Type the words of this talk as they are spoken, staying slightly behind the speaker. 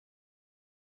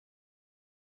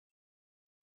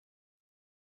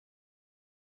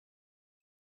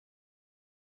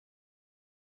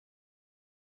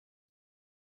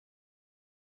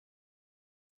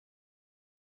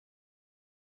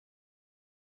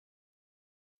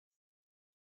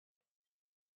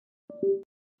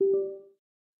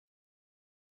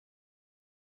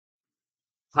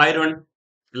Hi run,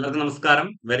 എല്ലാവർക്കും നമസ്കാരം.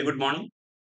 Very good morning.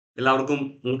 എല്ലാവർക്കും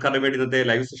നമുക്കറിയാൻ ഇന്നത്തെ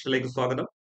ലൈവ് സെഷനിലേക്ക് സ്വാഗതം.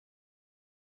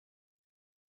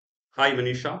 ഹായ്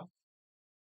മനീഷ.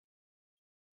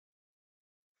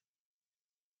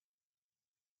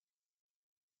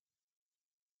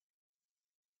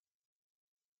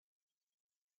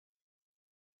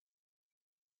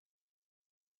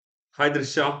 ഹായ്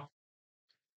ദൃശ്യ.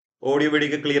 ഓഡിയോ വീഡിയോ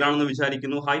ഒക്കെ ക്ലിയർ ആണെന്ന്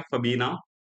വിചാരിക്കുന്നു. ഹായ് ഫബീന.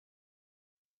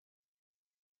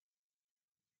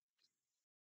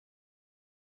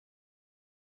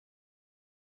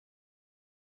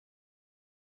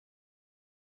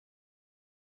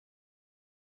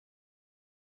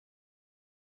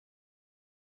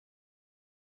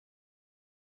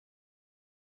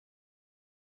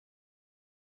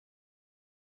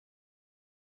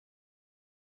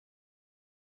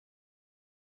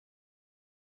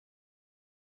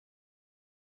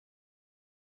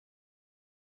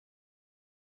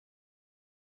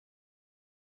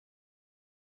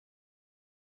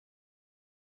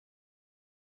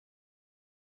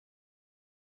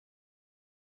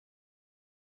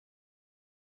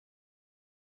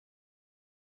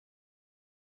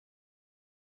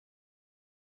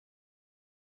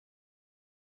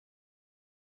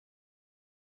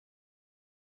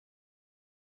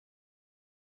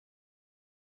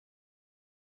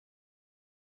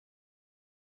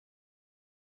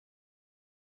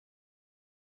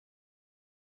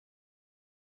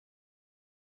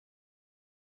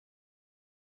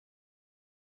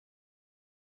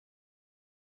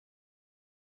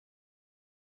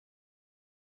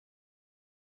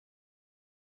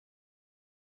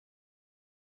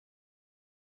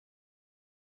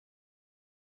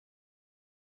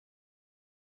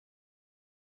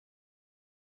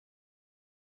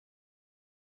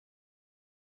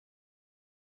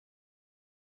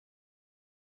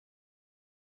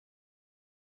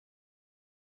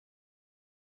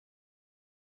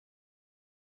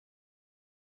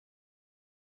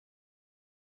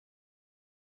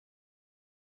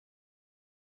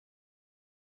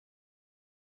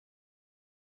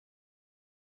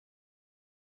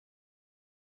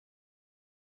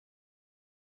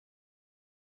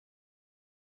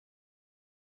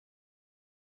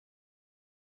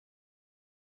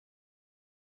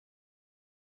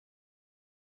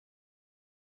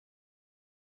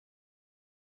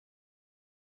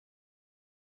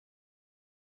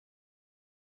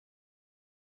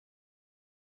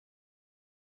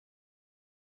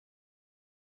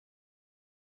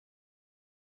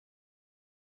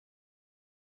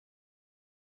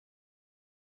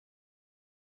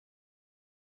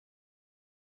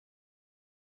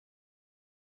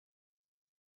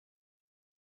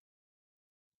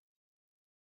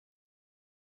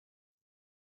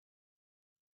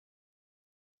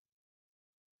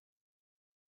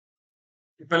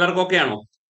 ഇപ്പൊ എല്ലാവർക്കും ഓക്കെ ആണോ?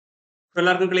 ഇപ്പൊ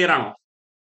എല്ലാവർക്കും ക്ലിയർ ആണോ?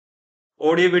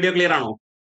 ഓഡിയോ വീഡിയോ ക്ലിയർ ആണോ?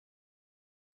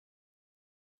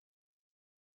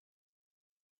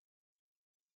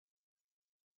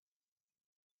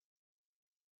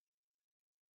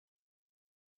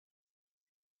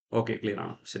 ഓക്കെ, ക്ലിയർ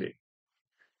ആണ്. ശരി.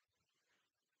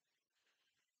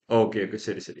 ഓക്കെ ഓക്കെ,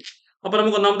 ശരി ശരി. അപ്പൊ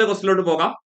നമുക്ക് ഒന്നാമത്തെ ക്വസ്റ്റിലോട്ട്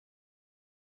പോകാം.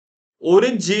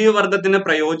 ഒരു ജീവിവർഗത്തിന്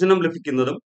പ്രയോജനം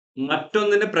ലഭിക്കുന്നതും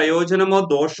മറ്റൊന്നിന് പ്രയോജനമോ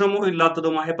ദോഷമോ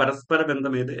ഇല്ലാത്തതുമായ പരസ്പര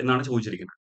ബന്ധം ഏത് എന്നാണ്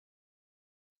ചോദിച്ചിരിക്കുന്നത്.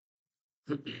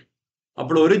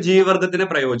 അപ്പോൾ ഒരു ജീവിവർഗത്തിന്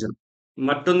പ്രയോജനം,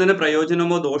 മറ്റൊന്നിന്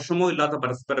പ്രയോജനമോ ദോഷമോ ഇല്ലാത്ത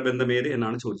പരസ്പര ബന്ധം ഏത്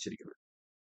എന്നാണ് ചോദിച്ചിരിക്കുന്നത്.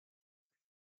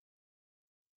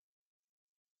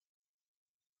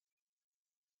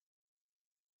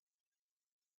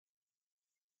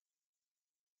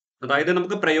 അതായത്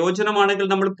നമുക്ക് പ്രയോജനമാണെങ്കിൽ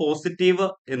നമ്മൾ പോസിറ്റീവ്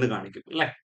എന്ന് കാണിക്കും, അല്ലെ?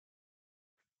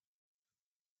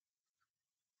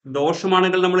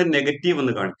 ദോഷമാണെങ്കിൽ നമ്മൾ നെഗറ്റീവ്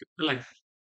എന്ന് കാണിക്കും, അല്ലെ?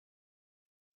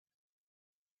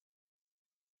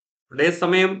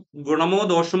 അതേസമയം ഗുണമോ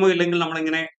ദോഷമോ ഇല്ലെങ്കിൽ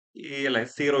നമ്മളിങ്ങനെ അല്ലെ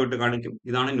സീറോ ഇട്ട് കാണിക്കും.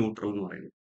 ഇതാണ് ന്യൂട്രൽ എന്ന്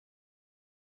പറയുന്നത്.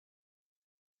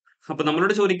 അപ്പൊ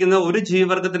നമ്മളോട് ചോദിക്കുന്ന ഒരു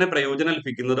ജീവിവർഗത്തിന് പ്രയോജനം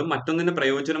ലഭിക്കുന്നതും മറ്റൊന്നിന്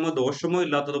പ്രയോജനമോ ദോഷമോ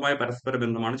ഇല്ലാത്തതുമായ പരസ്പര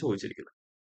ബന്ധമാണ് ചോദിച്ചിരിക്കുന്നത്.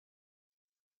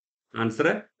 Answer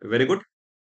very good.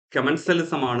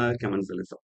 കമൻസലിസം ആണ്.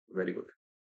 കമൻസലിസം. Very good.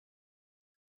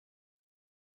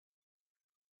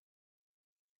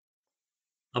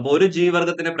 അപ്പൊ ഒരു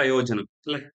ജീവിവർഗത്തിന് പ്രയോജനം,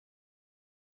 അല്ലെ,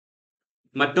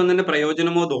 മറ്റൊന്നിന്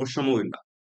പ്രയോജനമോ ദോഷമോ ഇല്ല.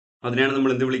 അതിനെയാണ്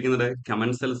നമ്മൾ എന്ത് വിളിക്കുന്നത്?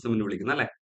 കമൻസലിസം എന്ന് വിളിക്കുന്നത്, അല്ലെ?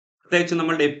 പ്രത്യേകിച്ച്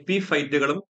നമ്മളുടെ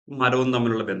എപ്പിഫൈറ്റുകളും മരവും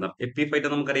തമ്മിലുള്ള ബന്ധം.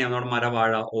 എപ്പിഫൈറ്റ് നമുക്കറിയാം, നമ്മുടെ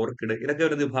മരവാഴ, ഓർക്കിഡ്, ഇതൊക്കെ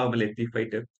ഒരു വിഭാഗമല്ലേ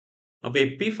എപ്പിഫൈറ്റ്. അപ്പൊ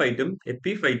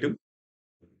എപ്പിഫൈറ്റും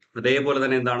അതേപോലെ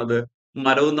തന്നെ എന്താണത്,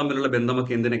 മരവും തമ്മിലുള്ള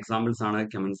ബന്ധമൊക്കെ എന്തിന് എക്സാമ്പിൾസ് ആണ്?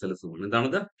 കമൻസലിസം ആണ്.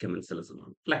 എന്താണത്? കമൻസലിസം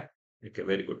ആണ്, അല്ലെ? Okay,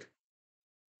 very good.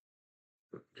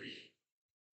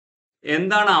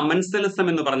 എന്താണ് അമൻസലിസം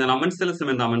എന്ന് പറഞ്ഞാൽ? അമൻസലിസം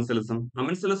എന്താ?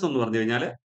 അമൻസലിസം എന്ന് പറഞ്ഞു കഴിഞ്ഞാൽ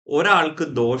ഒരാൾക്ക്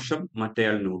ദോഷം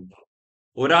മറ്റേയാൾ ന്യൂട്രൽ,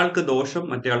 ഒരാൾക്ക് ദോഷം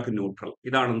മറ്റേയാൾക്ക് ന്യൂട്രൽ.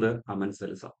 ഇതാണെന്ത്?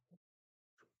 അമൻസലിസം.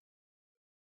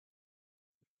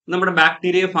 നമ്മുടെ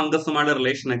ബാക്ടീരിയ ഫംഗസുമായുള്ള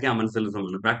റിലേഷനൊക്കെ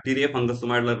അമൻസലിസമാണ്. ബാക്ടീരിയ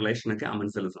ഫംഗസുമായുള്ള റിലേഷനൊക്കെ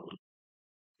അമൻസലിസമാണ്.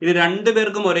 ഇനി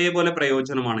രണ്ടുപേർക്കും ഒരേപോലെ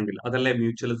പ്രയോജനമാണെങ്കിൽ അതല്ലേ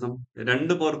മ്യൂച്വലിസം?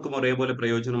 രണ്ടു പേർക്കും ഒരേപോലെ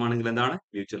പ്രയോജനമാണെങ്കിൽ എന്താണ്?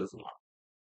 മ്യൂച്വലിസമാണ്.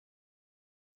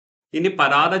 ഇനി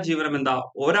പരാത ജീവനം എന്താ?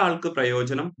 ഒരാൾക്ക്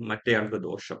പ്രയോജനം മറ്റേയാൾക്ക്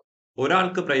ദോഷം,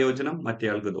 ഒരാൾക്ക് പ്രയോജനം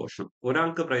മറ്റേയാൾക്ക് ദോഷം,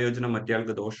 ഒരാൾക്ക് പ്രയോജനം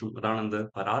മറ്റേയാൾക്ക് ദോഷം. അതാണ് എന്ത്?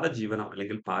 പരാത ജീവനം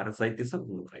അല്ലെങ്കിൽ പാരസൈറ്റിസം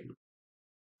എന്ന് പറയുന്നത്.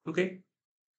 ഓക്കെ,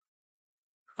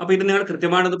 അപ്പൊ ഇത് നിങ്ങൾ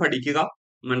കൃത്യമായിട്ട് പഠിക്കുക,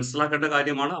 മനസ്സിലാക്കേണ്ട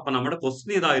കാര്യമാണ്. അപ്പൊ നമ്മുടെ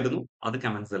ക്വസ്റ്റ്യൻ ഇതായിരുന്നു, അത്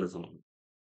കമൻസലിസം ആണ്.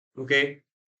 ഓക്കെ,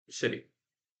 ശരി,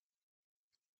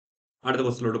 അടുത്ത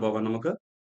ക്വസ്റ്റ്യനിലോട്ട് പോകാം നമുക്ക്.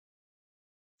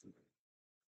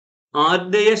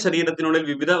 ആതിഥേയ ശരീരത്തിനുള്ളിൽ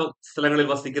വിവിധ സ്ഥലങ്ങളിൽ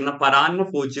വസിക്കുന്ന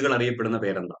പരാന്നഭോജികൾ അറിയപ്പെടുന്ന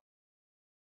പേരെന്താ?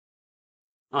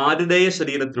 ആതിഥേയ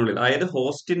ശരീരത്തിനുള്ളിൽ, അതായത്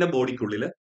ഹോസ്റ്റിന്റെ ബോഡിക്കുള്ളിൽ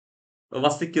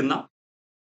വസിക്കുന്ന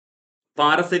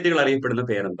പാരസൈറ്റുകൾ അറിയപ്പെടുന്ന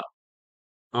പേരെന്താ?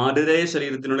 ആതിഥേയ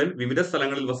ശരീരത്തിനുള്ളിൽ വിവിധ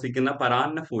സ്ഥലങ്ങളിൽ വസിക്കുന്ന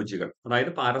പരാന്നഭോജികൾ,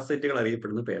 അതായത് പാരസൈറ്റുകൾ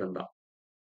അറിയപ്പെടുന്ന പേരെന്താ?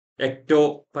 എക്ടോ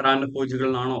പരാന്നഭോജികൾ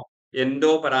എന്നാണോ,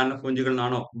 എൻഡോ പരാന്നഭോജികൾ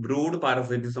എന്നാണോ, ബ്രൂഡ്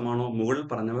പാരസൈറ്റിസം ആണോ? മുകളിൽ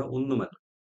പറഞ്ഞവ ഒന്നുമല്ല.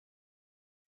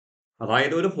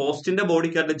 അതായത് ഒരു ഹോസ്റ്റിന്റെ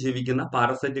ബോഡിക്കകത്ത് ജീവിക്കുന്ന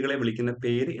പാരസൈറ്റുകളെ വിളിക്കുന്ന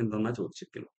പേര് എന്തെന്നാ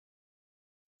ചോദിച്ചിരിക്കുന്നത്.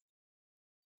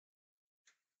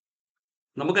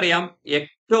 നമുക്കറിയാം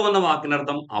എക്ടോ എന്ന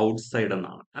വാക്കിനർത്ഥം ഔട്ട്സൈഡ്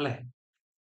എന്നാണ്, അല്ലെ?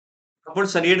 അപ്പോൾ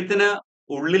ശരീരത്തിന്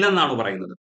ഉള്ളിലെന്നാണ്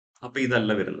പറയുന്നത്. അപ്പൊ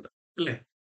ഇതല്ല വരുന്നത്, അല്ലെ?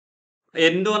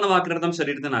 എൻഡോ എന്ന വാക്കിനർത്ഥം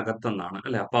ശരീരത്തിന് അകത്തെന്നാണ്,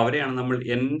 അല്ലെ? അപ്പൊ അവരെയാണ് നമ്മൾ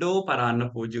എൻഡോ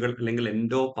പരാന്നഭോജികൾ അല്ലെങ്കിൽ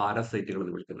എൻഡോ പാരസൈറ്റുകൾ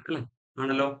എന്ന് വിളിക്കുന്നത്, അല്ലെ?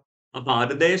 ആണല്ലോ. അപ്പൊ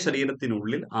ആതിഥേയ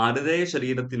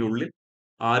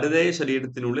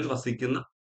ശരീരത്തിനുള്ളിൽ വസിക്കുന്ന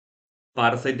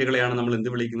പാരസൈറ്റുകളെയാണ് നമ്മൾ എന്ത്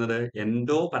വിളിക്കുന്നത്?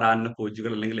 എൻഡോ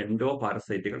പരാന്നഭോജികൾ അല്ലെങ്കിൽ എൻഡോ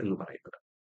പാരസൈറ്റുകൾ എന്ന് പറയുന്നത്.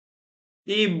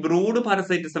 ഈ ബ്രൂഡ്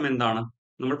പാരസൈറ്റിസം എന്താണ്?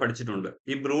 നമ്മൾ പഠിച്ചിട്ടുണ്ട്.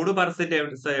 ഈ ബ്രൂഡ്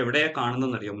പാരസൈറ്റിസം എവിടെയാ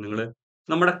കാണുന്നതെന്ന് അറിയാമോ നിങ്ങള്?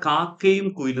 നമ്മുടെ കാക്കയും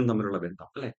കുയിലും തമ്മിലുള്ള ബന്ധം,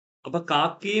 അല്ലെ? അപ്പൊ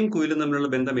കാക്കയും കുയിലും തമ്മിലുള്ള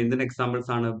ബന്ധം എന്തിന്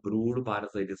എക്സാമ്പിൾസ് ആണ്? ബ്രൂഡ്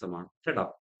പാരസൈറ്റിസം ആണ്, കേട്ടോ.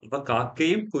 അപ്പൊ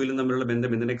കാക്കയും കുയിലും തമ്മിലുള്ള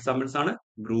ബന്ധം എന്തിന് എക്സാമ്പിൾസ് ആണ്?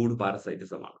 ബ്രൂഡ്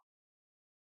പാരസൈറ്റിസം ആണ്.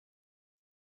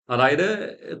 അതായത്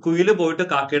കുയില് പോയിട്ട്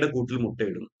കാക്കയുടെ കൂട്ടിൽ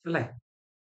മുട്ടയിടുന്നു, അല്ലെ?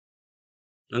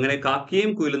 അങ്ങനെ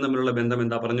കാക്കയും കുയിലും തമ്മിലുള്ള ബന്ധം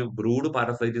എന്താ പറഞ്ഞു? ബ്രൂഡ്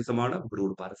പാരസൈറ്റിസം ആണ്,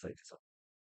 ബ്രൂഡ് പാരസൈറ്റിസം.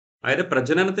 അതായത്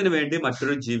പ്രജനനത്തിന് വേണ്ടി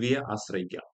മറ്റൊരു ജീവിയെ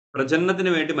ആശ്രയിക്കുക,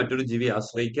 പ്രജനനത്തിന് വേണ്ടി മറ്റൊരു ജീവിയെ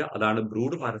ആശ്രയിക്കുക, അതാണ്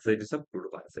ബ്രൂഡ് പാരസൈറ്റിസം. ബ്രൂഡ്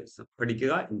പാരസൈറ്റിസം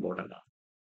പഠിക്കുക, ഇമ്പോർട്ടന്റ് ആണ്.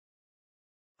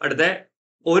 അടുത്ത,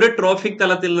 ഒരു ട്രോഫിക്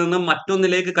തലത്തിൽ നിന്ന്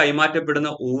മറ്റൊന്നിലേക്ക് കൈമാറ്റപ്പെടുന്ന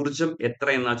ഊർജം എത്ര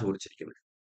എന്നാ ചോദിച്ചിരിക്കുന്നത്?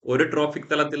 ഒരു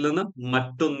ട്രോഫിക് തലത്തിൽ നിന്ന്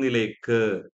മറ്റൊന്നിലേക്ക്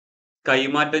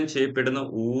കൈമാറ്റം ചെയ്യപ്പെടുന്ന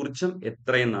ഊർജം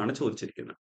എത്രയെന്നാണ്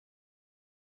ചോദിച്ചിരിക്കുന്നത്.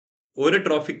 ഒരു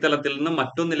ട്രോഫിക് തലത്തിൽ നിന്ന്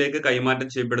മറ്റൊന്നിലേക്ക് കൈമാറ്റം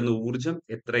ചെയ്യപ്പെടുന്ന ഊർജം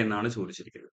എത്രയെന്നാണ്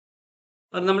ചോദിച്ചിരിക്കുന്നത്.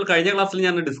 അത് നമ്മൾ കഴിഞ്ഞ ക്ലാസ്സിൽ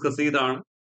ഞാൻ ഡിസ്കസ് ചെയ്തതാണ്,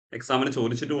 എക്സാമിന്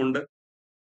ചോദിച്ചിട്ടുമുണ്ട്.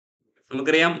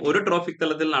 നമുക്കറിയാം ഒരു ട്രോഫിക്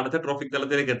തലത്തിൽ നിന്ന് അടുത്ത ട്രോഫിക്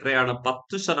തലത്തിലേക്ക് എത്രയാണ്?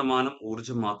 10%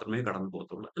 ഊർജം മാത്രമേ കടന്നു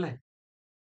പോകത്തുള്ളൂ, അല്ലെ?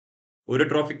 ഒരു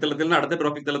ട്രോഫിക് തലത്തിൽ നിന്ന് അടുത്ത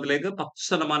ട്രോഫിക് തലത്തിലേക്ക്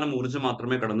 10% ഊർജം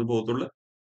മാത്രമേ കടന്നു പോകത്തുള്ളൂ.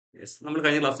 യെസ്, നമ്മൾ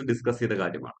കഴിഞ്ഞ ക്ലാസ്സിൽ ഡിസ്കസ് ചെയ്ത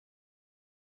കാര്യമാണ്.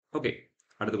 ഓക്കെ,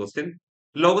 അടുത്ത ക്വസ്റ്റ്യൻ.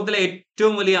 ലോകത്തിലെ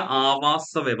ഏറ്റവും വലിയ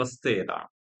ആവാസ വ്യവസ്ഥ ഏതാണ്?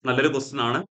 നല്ലൊരു ക്വസ്റ്റ്യൻ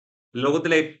ആണ്.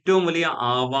 ലോകത്തിലെ ഏറ്റവും വലിയ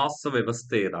ആവാസ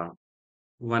വ്യവസ്ഥ ഏതാണ്?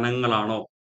 വനങ്ങളാണോ,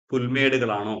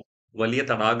 പുൽമേടുകളാണോ, വലിയ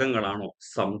തടാകങ്ങളാണോ,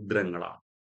 സമുദ്രങ്ങളാണോ?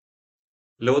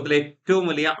 ലോകത്തിലെ ഏറ്റവും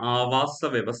വലിയ ആവാസ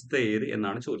വ്യവസ്ഥ ഏത്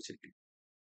എന്നാണ് ചോദിച്ചിരിക്കുന്നത്.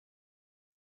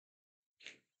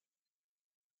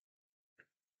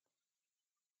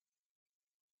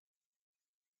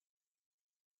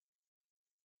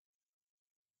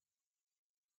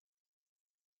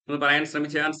 ഒന്ന് പറയാൻ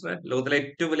ശ്രമിച്ച ആൻസർ. ലോകത്തിലെ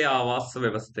ഏറ്റവും വലിയ ആവാസ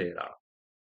വ്യവസ്ഥ ഏതാണ്?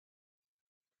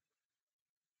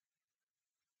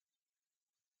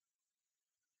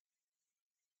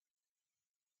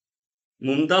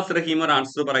 മുംതാസ് റഹീം ഒരു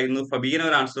ആൻസർ പറയുന്നു, ഫബീന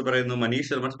ഒരു ആൻസർ പറയുന്നു, മനീഷ്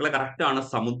ശർമ്മ കറക്റ്റ് ആണ്.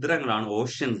 സമുദ്രങ്ങളാണ്,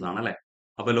 ഓഷ്യൻസ് ആണ്, അല്ലെ?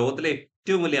 അപ്പൊ ലോകത്തിലെ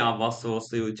ഏറ്റവും വലിയ ആവാസ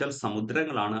വ്യവസ്ഥ ചോദിച്ചാൽ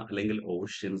സമുദ്രങ്ങളാണ് അല്ലെങ്കിൽ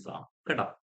ഓഷ്യൻസ് ആണ്, കേട്ടോ.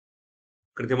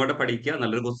 കൃത്യമായിട്ട് പഠിക്കുക,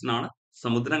 നല്ലൊരു ക്വസ്റ്റ്യൻ ആണ്.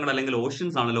 സമുദ്രങ്ങൾ അല്ലെങ്കിൽ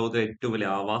ഓഷ്യൻസ് ആണ് ലോകത്തിലെ ഏറ്റവും വലിയ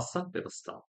ആവാസ വ്യവസ്ഥ.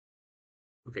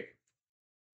 ഓക്കെ,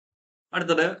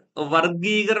 അടുത്തത്,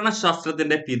 വർഗീകരണ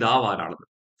ശാസ്ത്രത്തിന്റെ പിതാവ് ആരാണ്?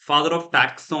 ഫാദർ ഓഫ്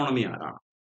ടാക്സോണമി ആരാണ്?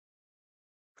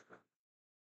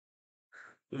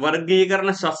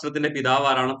 വർഗീകരണ ശാസ്ത്രത്തിന്റെ പിതാവ്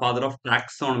ആരാണ്? ഫാദർ ഓഫ്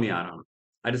ടാക്സോണമി ആരാണ്?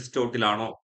 അരിസ്റ്റോട്ടിൽ ആണോ,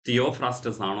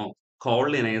 തിയോഫ്രാസ്റ്റസ് ആണോ,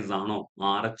 കോളിനേസ് ആണോ,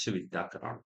 ആർഎച്ച് വിറ്റാക്കർ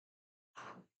ആണോ?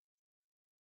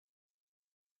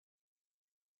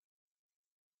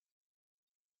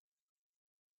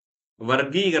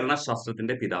 വർഗീകരണ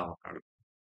ശാസ്ത്രത്തിന്റെ പിതാവ് ആരാണ്?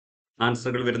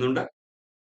 ആൻസറുകൾ വരുന്നുണ്ട്.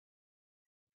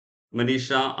 മനീഷ,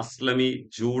 അസ്ലമി,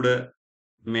 ജൂഡ്,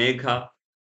 മേഘ,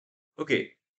 ഓക്കെ,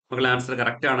 മക്കളെ ആൻസർ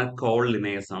കറക്റ്റ് ആണ്. കോൾ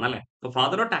ലിനേയസ് ആണ് അല്ലെ. അപ്പൊ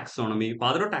ഫാദർ ഓഫ്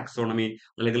ടാക്സോണമി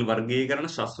അല്ലെങ്കിൽ വർഗീകരണ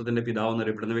ശാസ്ത്രത്തിന്റെ പിതാവ്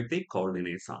എന്നറിയപ്പെടുന്ന വ്യക്തി കോൾ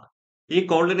ലിനേയസ് ആണ്. ഈ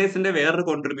കോൾ ലിനേയസിന്റെ വേറൊരു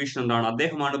കോൺട്രിബ്യൂഷൻ എന്താണ്?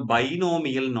 അദ്ദേഹമാണ്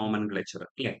ബൈനോമിയൽ നോമൻക്ലേച്ചർ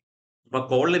അല്ലെ. അപ്പൊ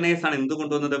കോൾ ലിനേയസ് ആണ് എന്ത്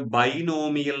കൊണ്ടുവന്നത്?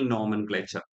 Binomial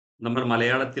nomenclature. നമ്മൾ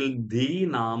മലയാളത്തിൽ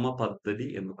ദ്വിനാമ പദ്ധതി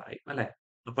എന്ന് പറയും അല്ലെ.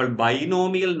 അപ്പോൾ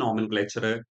ബൈനോമിയൽ നോമൻക്ലേച്ചർ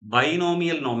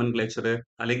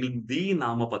അല്ലെങ്കിൽ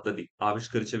ദ്വിനാമ പദ്ധതി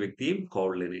ആവിഷ്കരിച്ച വ്യക്തിയും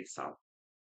കോൾ ലിനേയസ് ആണ്.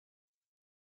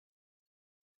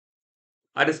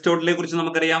 അരിസ്റ്റോട്ടിലിനെ കുറിച്ച്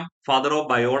നമുക്കറിയാം, ഫാദർ ഓഫ്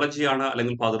ബയോളജി ആണ്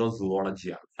അല്ലെങ്കിൽ ഫാദർ ഓഫ് സുവോളജി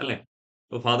ആണ് അല്ലെ.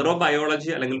 ഫാദർ ഓഫ് ബയോളജി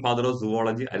അല്ലെങ്കിൽ ഫാദർ ഓഫ്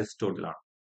സുവോളജി അരിസ്റ്റോട്ടിൽ ആണ്.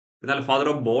 എന്നാൽ ഫാദർ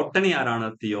ഓഫ് ബോട്ടണി ആരാണ്?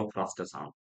 തിയോഫ്രാസ്റ്റസ്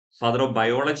ആണ്. Father of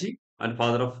biology and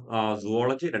father of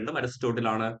zoology രണ്ടും അരിസ്റ്റോട്ടിൽ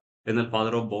ആണ്. എന്നാൽ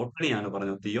ഫാദർ ഓഫ് ബോട്ടണി ആണ്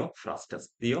പറഞ്ഞു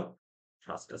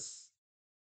തിയോഫ്രാസ്റ്റസ്.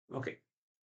 ഓക്കെ,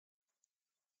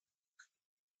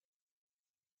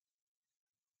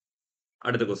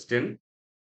 അടുത്ത ക്വസ്റ്റ്യൻ.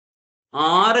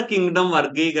 6 കിങ്ഡം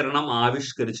വർഗീകരണം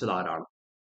ആവിഷ്കരിച്ചത് ആരാണ്?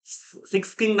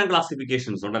 6 കിങ്ഡം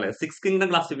ക്ലാസിഫിക്കേഷൻസ് ഉണ്ടല്ലേ. 6 കിങ്ഡം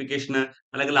ക്ലാസിഫിക്കേഷന്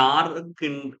അല്ലെങ്കിൽ 6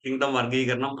 കിങ്ഡം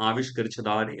വർഗീകരണം ആവിഷ്കരിച്ചത്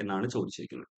ആര് എന്നാണ്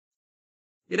ചോദിച്ചിരിക്കുന്നത്.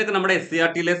 ഇതൊക്കെ നമ്മുടെ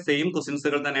SCRT-യിലെ സെയിം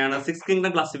ക്വസ്റ്റ്യൻസുകൾ തന്നെയാണ്. 6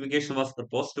 kingdom classification was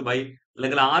proposed by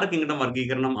അല്ലെങ്കിൽ 6 കിങ്ഡം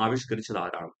വർഗീകരണം ആവിഷ്കരിച്ചത്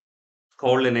ആരാണ്?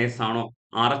 കോൾ ലിനേയസ് ആണോ?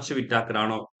 ആർച്ച് വിറ്റാക്കർ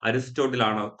ആണോ? അരിസ്റ്റോട്ടിൽ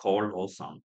ആണോ? കോൾ റോസ്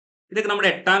ആണോ? ഇതൊക്കെ നമ്മുടെ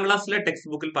 8ാം ക്ലാസ്സിലെ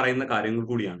ടെക്സ്റ്റ് ബുക്കിൽ പറയുന്ന കാര്യങ്ങൾ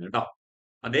കൂടിയാണ് കേട്ടോ.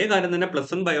 അതേ കാര്യം തന്നെ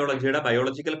പ്ലസ് 1 ബയോളജിയുടെ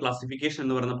ബയോളജിക്കൽ ക്ലാസിഫിക്കേഷൻ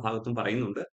എന്ന് പറയുന്ന ഭാഗത്തും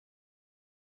പറയുന്നുണ്ട്.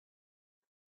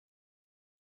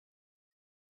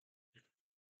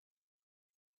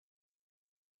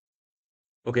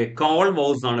 ഓക്കെ, കോൾ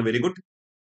വോസ് ആണ്. Very good.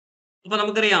 അപ്പൊ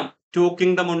നമുക്കറിയാം 2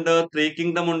 കിങ്ഡം ഉണ്ട്, 3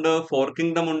 കിങ്ഡം ഉണ്ട്, 4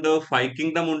 കിങ്ഡം ഉണ്ട്, 5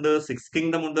 കിങ്ഡം ഉണ്ട്, 6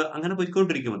 കിങ്ഡം ഉണ്ട്, അങ്ങനെ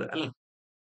പോയിക്കൊണ്ടിരിക്കുന്നത് അല്ലെ.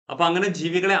 അപ്പൊ അങ്ങനെ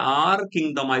ജീവികളെ 6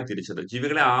 കിങ്ഡമായി തിരിച്ചത്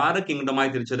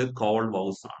കോൾ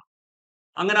വൗസ് ആണ്.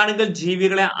 അങ്ങനെയാണെങ്കിൽ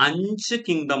ജീവികളെ 5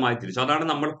 കിങ്ഡമായി തിരിച്ചു. അതാണ്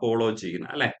നമ്മൾ ഫോളോ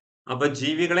ചെയ്യുന്നത് അല്ലെ. അപ്പൊ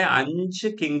ജീവികളെ 5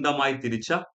 കിങ്ഡമായി തിരിച്ച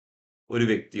ഒരു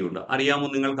വ്യക്തിയുണ്ട്. അറിയാമോ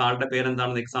നിങ്ങൾക്ക് ആളുടെ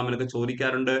പേരെന്താണെന്ന് എക്സാമിനൊക്കെ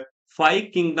ചോദിക്കാറുണ്ട്. 5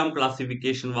 kingdom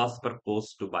classification was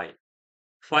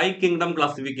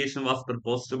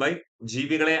proposed by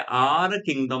ജീവികളെ 6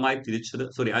 കിങ്ഡമായി തിരിച്ചത്,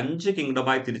 5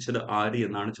 കിങ്ഡമായി തിരിച്ചത് ആര്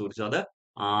എന്നാണ് ചോദിച്ചത്. അത്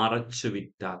ആർച്ച്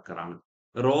വിറ്റാക്കർ ആണ്.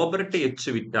 റോബർട്ട് എച്ച്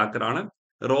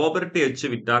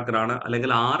വിറ്റാക്കർ ആണ്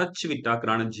അല്ലെങ്കിൽ ആർച്ച് വിറ്റാക്കർ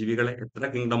ആണ് ജീവികളെ എത്ര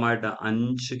കിങ്ഡമായിട്ട്?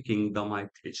 5 കിങ്ഡമായി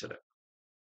തിരിച്ചത്.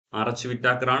 ആർച്ച്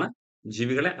വിറ്റാക്കർ ആണ്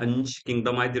ജീവികളെ 5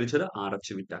 കിങ്ഡമായി തിരിച്ചത്.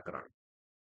 ആർച്ച് വിറ്റാക്കർ ആണ്.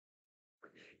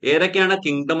 ഏതൊക്കെയാണ്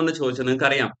കിങ്ഡം എന്ന് ചോദിച്ചത്? നിങ്ങൾക്ക്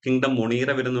അറിയാം, കിങ്ഡം മൊണീറ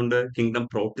വരുന്നുണ്ട്, കിങ്ഡം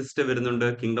പ്രോട്ടിസ്റ്റ് വരുന്നുണ്ട്,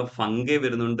 കിങ്ഡം ഫംഗെ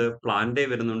വരുന്നുണ്ട്, പ്ലാന്റേ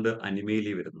വരുന്നുണ്ട്,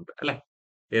 അനിമേലി വരുന്നുണ്ട് അല്ലെ.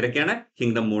 ഏതൊക്കെയാണ്?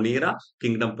 Kingdom Monera,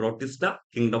 kingdom protista,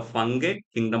 kingdom fungi,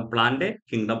 kingdom Plantae,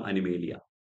 kingdom Animalia.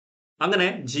 അങ്ങനെ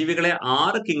ജീവികളെ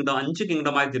 5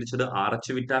 കിങ്ഡമായി തിരിച്ചത്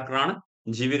ആർച്ച് വിറ്റാക്കർ ആണ്.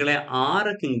 ജീവികളെ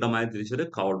 6 കിങ്ഡമായി തിരിച്ചത്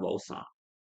കോൾ വൗസ് ആണ്.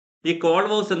 ഈ കോൾ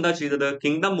വൗസ് എന്താ ചെയ്തത്?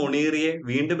 കിങ്ഡം മൊണീറിയെ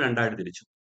വീണ്ടും രണ്ടായിട്ട് തിരിച്ചു.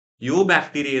 യു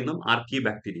ബാക്ടീരിയ എന്നും ആർക്കി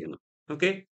ബാക്ടീരിയ എന്നും.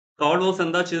 ഓക്കെ, കോൾ വൗസ്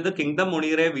എന്താ ചെയ്തത്? കിങ്ഡം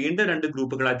മൊണീറെ വീണ്ടും 2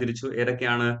 ഗ്രൂപ്പുകളായി തിരിച്ചു.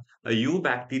 ഏതൊക്കെയാണ്? യു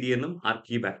ബാക്ടീരിയ എന്നും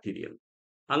ആർക്കി ബാക്ടീരിയ എന്നും.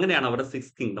 അങ്ങനെയാണ് അവിടെ 6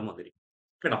 കിങ്ഡം വന്നിരിക്കുന്നത്.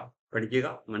 കേട്ടോ, പഠിക്കുക,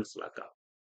 മനസ്സിലാക്കുക.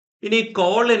 ഇനി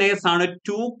കോൾ ലിനേയസ് ആണ്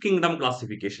 2 കിങ്ഡം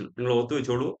ക്ലാസിഫിക്കേഷൻ. നിങ്ങൾ ഓർത്തു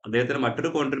വെച്ചോളൂ, അദ്ദേഹത്തിന് മറ്റൊരു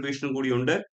കോൺട്രിബ്യൂഷൻ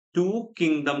കൂടിയുണ്ട്. 2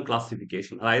 കിങ്ഡം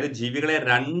ക്ലാസിഫിക്കേഷൻ, അതായത് ജീവികളെ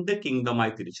 2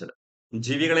 കിങ്ഡമായി തിരിച്ചത്.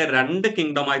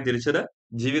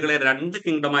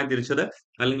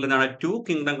 അല്ലെങ്കിൽ എന്താണ് 2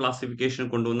 കിങ്ഡം ക്ലാസിഫിക്കേഷൻ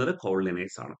കൊണ്ടുവന്നത് കോൾ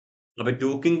ലിനേയസ് ആണ്. അപ്പൊ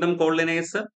 2 kingdom call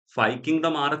Linnaeus, 5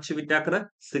 kingdom arch Whittaker,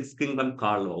 6 kingdom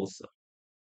call വൗസ്.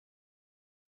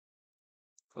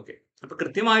 Okay, അപ്പൊ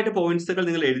കൃത്യമായിട്ട് പോയിന്റ്സുകൾ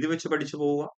നിങ്ങൾ എഴുതി വെച്ച് പഠിച്ചു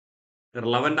പോവുക.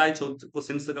 റിലവന്റ് ആയ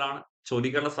ക്വസ്റ്റ്യൻസുകളാണ്,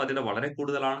 ചോദിക്കാനുള്ള സാധ്യത വളരെ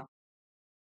കൂടുതലാണ്.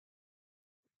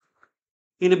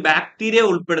 ഇനി ബാക്ടീരിയ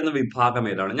ഉൾപ്പെടുന്ന വിഭാഗം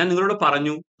ഏതാണ്? ഞാൻ നിങ്ങളോട്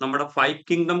പറഞ്ഞു, നമ്മുടെ 5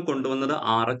 കിങ്ഡം കൊണ്ടുവന്നത്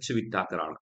ആർച്ച് വിറ്റാക്കർ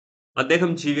ആണ്.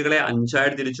 അദ്ദേഹം ജീവികളെ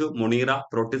 5ആയിട്ട് തിരിച്ചു. Monera,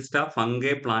 Protista,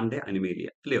 fungi, Plantae, Animalia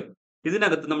അല്ലയോ.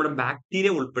 ഇതിനകത്ത് നമ്മുടെ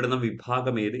ബാക്ടീരിയ ഉൾപ്പെടുന്ന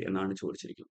വിഭാഗം ഏത് എന്നാണ്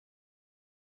ചോദിച്ചിരിക്കുന്നത്.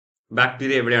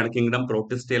 ബാക്ടീരിയ എവിടെയാണ്? കിങ്ഡം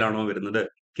പ്രോട്ടിസ്റ്റയിലാണോ വരുന്നത്?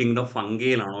 കിങ്ഡം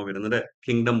ഫംഗയിലാണോ വരുന്നത്?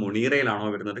 കിങ്ഡം മൊണീറയിലാണോ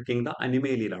വരുന്നത്? കിങ്ഡം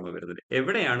അനിമേലിയയിലാണോ വരുന്നത്?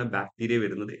 എവിടെയാണ് ബാക്ടീരിയ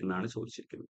വരുന്നത് എന്നാണ്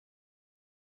ചോദിച്ചിരിക്കുന്നത്.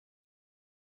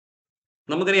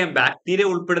 നമുക്കറിയാം, ബാക്ടീരിയ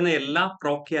ഉൾപ്പെടുന്ന എല്ലാ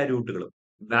പ്രോക്യാരൂട്ടുകളും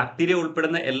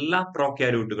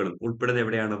ഉൾപ്പെടുന്നത്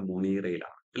എവിടെയാണ്?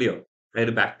 മൊണീറയിലാണ് അല്ലയോ.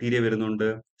 അതായത് ബാക്ടീരിയ വരുന്നുണ്ട്,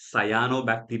 സയാനോ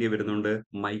ബാക്ടീരിയ വരുന്നുണ്ട്,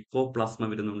 മൈക്കോപ്ലാസ്മ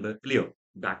വരുന്നുണ്ട് അല്ലയോ.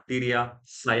 ബാക്ടീരിയ,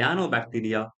 സയാനോ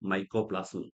ബാക്ടീരിയ,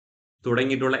 മൈക്കോപ്ലാസ്മ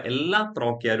തുടങ്ങിയിട്ടുള്ള എല്ലാ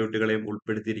പ്രോക്യാരൂട്ടുകളെയും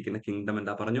ഉൾപ്പെടുത്തിയിരിക്കുന്ന കിങ്ഡം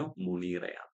എന്താ പറഞ്ഞു?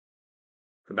 മൊണീറയാണ്.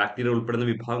 ബാക്ടീരിയ ഉൾപ്പെടുന്ന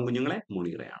വിഭാഗം കുഞ്ഞുങ്ങളെ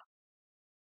മൊണീറയാണ്.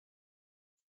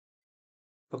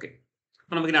 ഓക്കെ,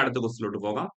 അപ്പൊ നമുക്കിനി അടുത്ത ക്വസ്റ്റിലോട്ട്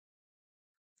പോകാം.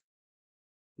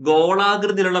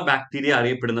 ഗോളാകൃതിയിലുള്ള ബാക്ടീരിയ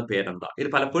അറിയപ്പെടുന്ന പേരെന്താ? ഇത്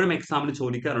പലപ്പോഴും എക്സാമിന്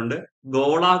ചോദിക്കാറുണ്ട്.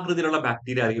 ഗോളാകൃതിയിലുള്ള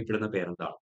ബാക്ടീരിയ അറിയപ്പെടുന്ന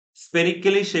പേരെന്താണ്?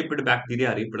 സ്പെറിക്കലി ഷേപ്ഡ് ബാക്ടീരിയ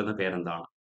അറിയപ്പെടുന്ന പേരെന്താണ്?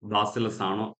 ബാസിലസ്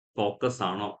ആണോ, കോക്കസ്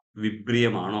ആണോ,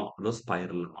 വിബ്രിയം ആണോ, അതോ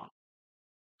സ്പൈറലം ആണോ?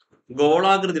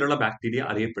 ഗോളാകൃതിയിലുള്ള ബാക്ടീരിയ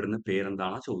അറിയപ്പെടുന്ന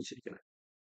പേരെന്താണ് ചോദിച്ചിരിക്കുന്നത്.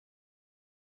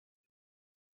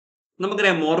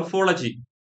 നമുക്കറിയാം മോർഫോളജി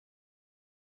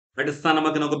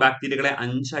അടിസ്ഥാനമാക്കി നമുക്ക് ബാക്ടീരിയകളെ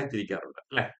 5 ആയി തിരിക്കാറുണ്ട്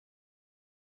അല്ലെ?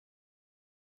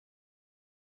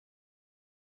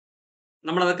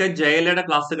 നമ്മളതൊക്കെ ജയലയുടെ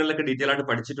ക്ലാസ്സുകളിലൊക്കെ ഡീറ്റെയിൽ ആയിട്ട്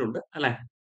പഠിച്ചിട്ടുണ്ട് അല്ലെ?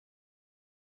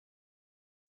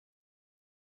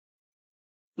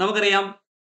 നമുക്കറിയാം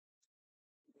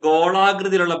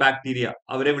ഗോളാകൃതിയിലുള്ള ബാക്ടീരിയ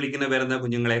അവരെ വിളിക്കുന്ന പേരെന്താ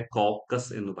കുഞ്ഞുങ്ങളെ?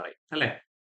 കോക്കസ് എന്ന് പറയും അല്ലെ?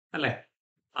 അല്ലെ?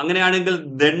 അങ്ങനെയാണെങ്കിൽ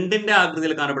ദണ്ടിന്റെ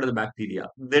ആകൃതിയിൽ കാണപ്പെടുന്ന ബാക്ടീരിയ,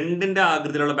 ദണ്ടിന്റെ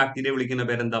ആകൃതിയിലുള്ള ബാക്ടീരിയ വിളിക്കുന്ന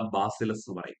പേരെന്താ? ബാസിലസ്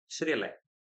എന്ന് പറയും. ശരിയല്ലേ?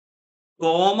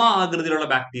 കോമ ആകൃതിയിലുള്ള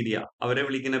ബാക്ടീരിയ അവരെ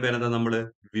വിളിക്കുന്ന പേരെന്താ? നമ്മള്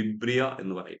വിബ്രിയ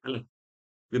എന്ന് പറയും അല്ലെ?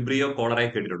 വിബ്രിയോ കോളറെ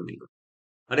കേട്ടിട്ടുണ്ട് നിങ്ങൾ.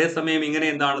 അതേസമയം ഇങ്ങനെ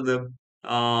എന്താണിത്?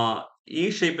 ആ, ഈ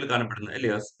ഷേപ്പിൽ കാണപ്പെടുന്ന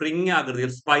അല്ലയോ സ്പ്രിംഗ് ആകൃതിയിൽ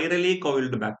സ്പൈറലി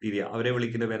കോയിൽഡ് ബാക്ടീരിയ അവരെ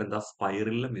വിളിക്കുന്ന പേരെന്താ?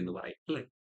 സ്പൈറില്ലം എന്ന് പറയും അല്ലെ?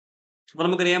 അപ്പൊ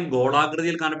നമുക്കറിയാം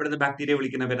ഗോളാകൃതിയിൽ കാണപ്പെടുന്ന ബാക്ടീരിയ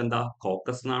വിളിക്കുന്ന പേരെന്താ?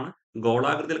 കോക്കസ് എന്നാണ്.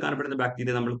 ഗോളാകൃതിയിൽ കാണപ്പെടുന്ന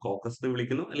ബാക്ടീരിയ നമ്മൾ കോക്കസ് എന്ന്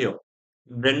വിളിക്കുന്നു അല്ലയോ?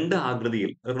 ദണ്ഡ്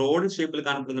ആകൃതിയിൽ റോഡ് ഷേപ്പിൽ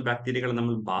കാണപ്പെടുന്ന ബാക്ടീരിയകളെ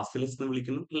നമ്മൾ ബാസിലസ് എന്ന്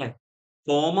വിളിക്കുന്നു അല്ലെ?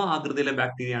 കോമ ആകൃതിയിലെ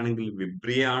ബാക്ടീരിയ ആണെങ്കിൽ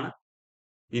വിബ്രിയ ആണ്.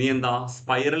 ഇനി എന്താ?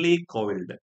 സ്പൈറലി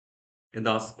കോയിൽഡ്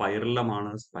എന്താ?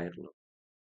 സ്പൈറലമാണ്. സ്പൈറലം.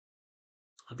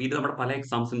 അപ്പൊ ഇത് നമ്മുടെ പല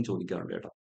എക്സാംസിനും ചോദിക്കാറുണ്ട്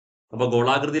കേട്ടോ. അപ്പൊ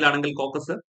ഗോളാകൃതിയിലാണെങ്കിൽ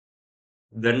കോക്കസ്,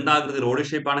 ദണ്ഡാകൃതി റോഡ്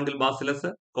ഷേപ്പ് ആണെങ്കിൽ bacillus,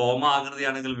 comma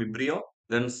ആകൃതിയാണെങ്കിൽ Vibrio,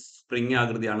 then spring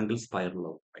ആകൃതിയാണെങ്കിൽ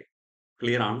സ്പൈറലോ.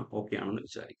 Clear ആണ്? ഓക്കെ ആണെന്ന്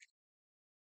വിചാരിക്കും.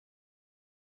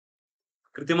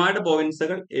 കൃത്യമായിട്ട്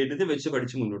പോയിന്റ്സുകൾ എഴുതി വെച്ച്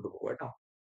പഠിച്ച് മുന്നോട്ട് പോകുക കേട്ടോ.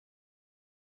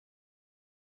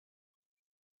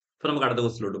 അപ്പൊ നമുക്ക് അടുത്ത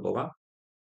ക്വസ്റ്റിലോട്ട് പോകാം.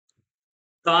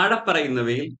 താഴെ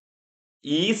പറയുന്നവയിൽ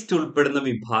ഈസ്റ്റ് ഉൾപ്പെടുന്ന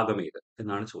വിഭാഗം ഏത്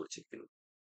എന്നാണ് ചോദിച്ചിരിക്കുന്നത്.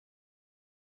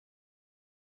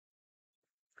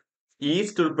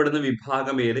 ഈസ്റ്റ് ഉൾപ്പെടുന്ന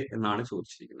വിഭാഗം ഏത് എന്നാണ്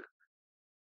ചോദിച്ചിരിക്കുന്നത്.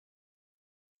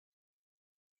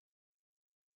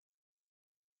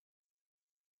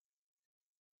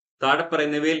 താഴെ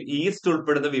പറയുന്നവയിൽ ഈസ്റ്റ്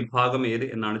ഉൾപ്പെടുന്ന വിഭാഗം ഏത്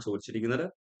എന്നാണ് ചോദിച്ചിരിക്കുന്നത്.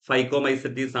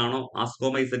 ഫൈക്കോമൈസറ്റീസ് ആണോ,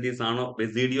 ആസ്കോമൈസറ്റീസ് ആണോ,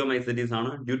 ബെസീഡിയോമൈസറ്റീസ്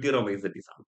ആണോ,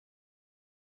 ഡ്യൂട്ടിറോമൈസറ്റീസ് ആണോ?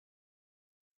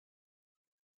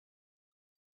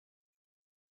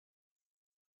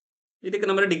 ഇതൊക്കെ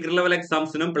നമ്മുടെ degree level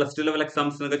എക്സാംസിനും plus two level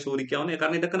എക്സാംസിനും ഒക്കെ ചോദിക്കാവുന്ന,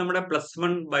 കാരണം ഇതൊക്കെ നമ്മുടെ പ്ലസ്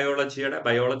 1 ബയോളജിയുടെ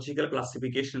ബയോളജിക്കൽ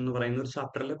ക്ലാസിഫിക്കേഷൻ എന്ന് പറയുന്ന ഒരു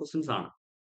ചാപ്റ്ററിലെ ക്വസ്റ്റ്യൻസ് ആണ്.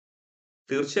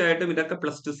 തീർച്ചയായിട്ടും ഇതൊക്കെ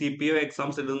പ്ലസ് ടു CPO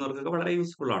എക്സാംസ് എഴുതുന്നവർക്കൊക്കെ വളരെ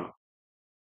യൂസ്ഫുൾ ആണ്.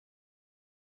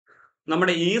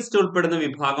 നമ്മുടെ ഈസ്റ്റ് ഉൾപ്പെടുന്ന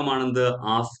വിഭാഗമാണെന്ത്?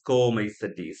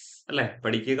 ആസ്കോമൈസറ്റീസ് അല്ലെ?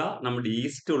 പഠിക്കുക. നമ്മുടെ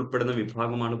ഈസ്റ്റ് ഉൾപ്പെടുന്ന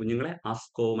വിഭാഗമാണ് കുഞ്ഞുങ്ങളെ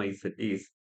ആസ്കോമൈസറ്റീസ്.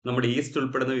 നമ്മുടെ ഈസ്റ്റ്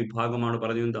ഉൾപ്പെടുന്ന വിഭാഗമാണ്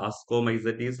പറഞ്ഞത്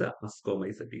ആസ്കോമൈസറ്റീസ്.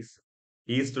 ആസ്കോമൈസറ്റീസ്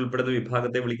ഈസ്റ്റ് ഉൾപ്പെടുന്ന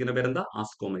വിഭാഗത്തെ വിളിക്കുന്ന പേരെന്താ?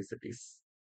 ആസ്കോമൈസറ്റീസ്.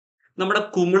 നമ്മുടെ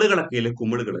കുമിളുകളൊക്കെ ഇല്ലേ?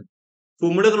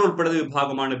 കുമിളുകൾ ഉൾപ്പെടുന്ന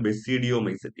വിഭാഗമാണ്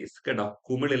ബെസീഡിയോമൈസറ്റീസ്. കേട്ടോ?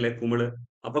 കുമിളില്ലേ? കുമിള്.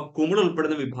 അപ്പൊ കുമിൾ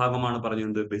ഉൾപ്പെടുന്ന വിഭാഗമാണ്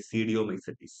പറഞ്ഞത്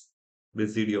ബെസീഡിയോമൈസറ്റീസ്.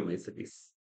 ബെസീഡിയോമൈസറ്റീസ്.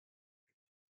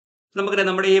 നമുക്കറിയാം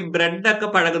നമ്മുടെ ഈ ബ്രെഡ് ഒക്കെ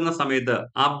പഴകുന്ന സമയത്ത്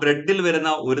ആ ബ്രെഡിൽ വരുന്ന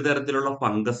ഒരു തരത്തിലുള്ള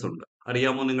ഫംഗസ് ഉണ്ട്.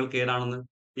 അറിയാമോ നിങ്ങൾക്ക് ഏതാണെന്ന്?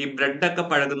 ഈ ബ്രെഡ് ഒക്കെ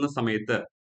പഴകുന്ന സമയത്ത്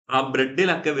ആ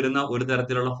ബ്രെഡിലൊക്കെ വരുന്ന ഒരു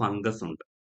തരത്തിലുള്ള ഫംഗസ് ഉണ്ട്.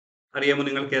 അറിയാമോ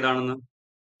നിങ്ങൾക്ക് ഏതാണെന്ന്?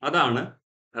 അതാണ്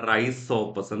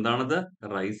റൈസോപ്പസ്. എന്താണത്?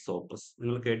 റൈസോപ്പസ്.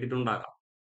 നിങ്ങൾ കേട്ടിട്ടുണ്ടാകാം.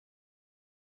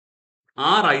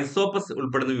 ആ റൈസോപ്പസ്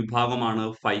ഉൾപ്പെടുന്ന വിഭാഗമാണ്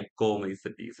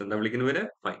ഫൈക്കോമൈസറ്റീസ്. എന്താ വിളിക്കുന്ന പേര്?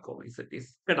 ഫൈക്കോമൈസറ്റീസ്.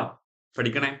 കേട്ടോ?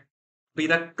 പഠിക്കണേ. അപ്പൊ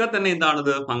ഇതൊക്കെ തന്നെ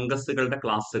എന്താണത്? ഫംഗസുകളുടെ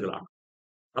ക്ലാസ്സുകളാണ്.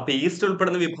 അപ്പൊ ഈസ്റ്റ്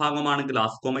ഉൾപ്പെടുന്ന വിഭാഗമാണെങ്കിൽ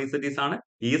ആസ്കോമൈസറ്റീസ് ആണ്.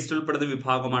 ഈസ്റ്റ് ഉൾപ്പെടുന്ന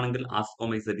വിഭാഗമാണെങ്കിൽ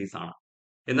ആസ്കോമൈസറ്റീസ് ആണ്.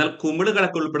 എന്നാൽ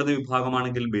കുമിളുകളൊക്കെ ഉൾപ്പെടുന്ന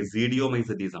വിഭാഗമാണെങ്കിൽ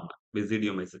ബെസീഡിയോമൈസറ്റീസ് ആണ്.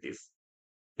 ബെസീഡിയോമൈസറ്റീസ്.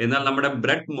 എന്നാൽ നമ്മുടെ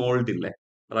ബ്രെഡ് മോൾഡ് ഇല്ലേ?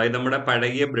 അതായത് നമ്മുടെ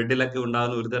പഴകിയ ബ്രെഡിലൊക്കെ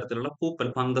ഉണ്ടാകുന്ന ഒരു തരത്തിലുള്ള പൂപ്പൽ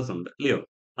ഫംഗസ് ഉണ്ട് ഇല്ലയോ?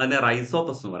 അതിനെ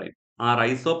റൈസോപ്പസ് എന്ന് പറയും. ആ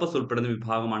റൈസോപ്പസ് ഉൾപ്പെടുന്ന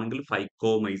വിഭാഗമാണെങ്കിൽ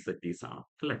ഫൈക്കോമൈസറ്റീസ് ആണ്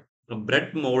അല്ലെ?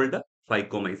 Bread mould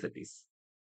ഫൈക്കോമൈസറ്റീസ്.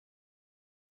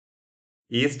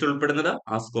 ഈസ്റ്റ് ഉൾപ്പെടുന്നത്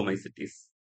ആസ്കോമൈസറ്റീസ്.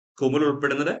 കുമിൾ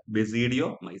ഉൾപ്പെടുന്നത്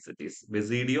ബെസീഡിയോമൈസറ്റീസ്.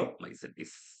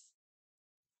 ബെസീഡിയോമൈസറ്റീസ്.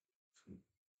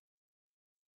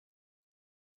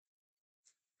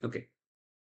 ഓക്കെ.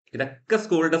 ഇതൊക്കെ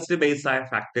സ്കൂൾ ടെസ്റ്റ് ബേസ് ആയ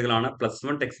ഫാക്ടുകളാണ്. പ്ലസ്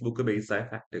 1 ടെക്സ്റ്റ് ബുക്ക് ബേസ് ആയ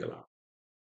ഫാക്ടുകളാണ്.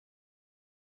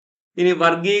 ഇനി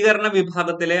വർഗീകരണ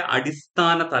വിഭാഗത്തിലെ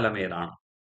അടിസ്ഥാന തലം ഏതാണ്?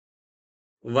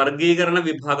 വർഗീകരണ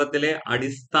വിഭാഗത്തിലെ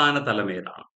അടിസ്ഥാന തലം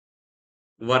ഏതാണ്?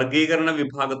 വർഗീകരണ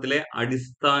വിഭാഗത്തിലെ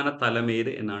അടിസ്ഥാന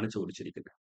തലമേത് എന്നാണ്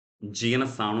ചോദിച്ചിരിക്കുന്നത്.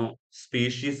 ജീനസ് ആണോ,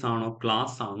 സ്പീഷീസ് ആണോ,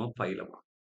 ക്ലാസ് ആണോ, ഫൈലം ആണോ?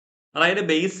 അതായത്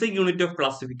ബേസിക് യൂണിറ്റ് ഓഫ്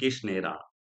ക്ലാസിഫിക്കേഷൻ ഏതാണ്?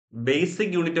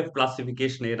 ബേസിക് യൂണിറ്റ് ഓഫ്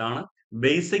ക്ലാസിഫിക്കേഷൻ ഏതാണ്?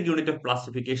 ബേസിക് യൂണിറ്റ് ഓഫ്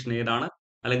ക്ലാസിഫിക്കേഷൻ ഏതാണ്?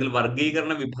 അല്ലെങ്കിൽ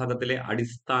വർഗീകരണ വിഭാഗത്തിലെ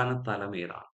അടിസ്ഥാന തലം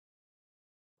ഏതാണ്?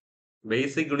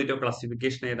 ബേസിക് യൂണിറ്റ് ഓഫ്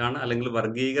ക്ലാസിഫിക്കേഷൻ ഏതാണ്, അല്ലെങ്കിൽ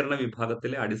വർഗീകരണ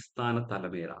വിഭാഗത്തിലെ അടിസ്ഥാന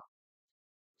തലം ഏതാണ്?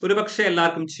 ഒരുപക്ഷെ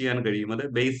എല്ലാവർക്കും ചെയ്യാൻ കഴിയും. അത്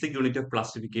ബേസിക് യൂണിറ്റ് ഓഫ്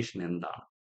ക്ലാസിഫിക്കേഷൻ എന്താണ്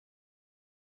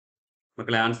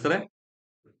മക്കളെ?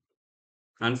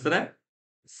 ആൻസർ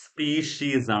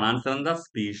സ്പീഷീസ് ആണ്. ആൻസർ എന്താ?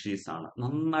 സ്പീഷീസ് ആണ്.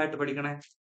 നന്നായിട്ട് പഠിക്കണേ.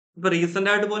 ഇപ്പൊ റീസെന്റ്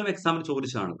ആയിട്ട് പോലും എക്സാമിന്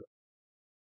ചോദിച്ചാണ്,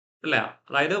 അല്ല?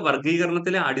 അതായത്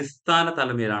വർഗീകരണത്തിലെ അടിസ്ഥാന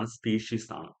തലം ഏതാണ്? സ്പീഷീസ്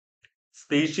ആണ്.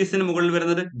 സ്പീഷീസിന് മുകളിൽ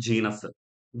വരുന്നത് ജീനസ്,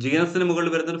 ജീനസിന് മുകളിൽ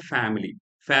വരുന്നത് ഫാമിലി,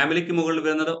 ഫാമിലിക്ക് മുകളിൽ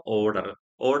വരുന്നത് ഓർഡർ,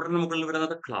 ഓർഡറിന് മുകളിൽ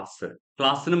വരുന്നത് ക്ലാസ്,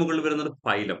 ക്ലാസ്സിന് മുകളിൽ വരുന്നത്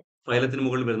ഫൈലം, ഫൈലത്തിന്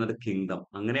മുകളിൽ വരുന്നത് കിങ്ഡം.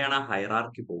 അങ്ങനെയാണ് ആ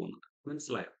ഹൈറാർക്കി പോകുന്നത്.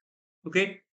 മനസ്സിലായോ? ഓക്കെ.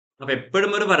 അപ്പൊ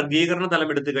എപ്പോഴും ഒരു വർഗീകരണ തലം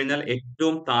എടുത്തു കഴിഞ്ഞാൽ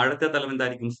ഏറ്റവും താഴത്തെ തലം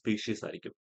എന്തായിരിക്കും? സ്പീഷീസ്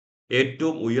ആയിരിക്കും.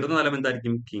 ഏറ്റവും ഉയർന്ന തലം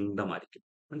എന്തായിരിക്കും? കിങ്ഡം ആയിരിക്കും.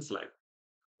 മനസ്സിലായോ?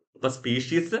 അപ്പൊ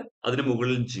സ്പീഷീസ്, അതിന്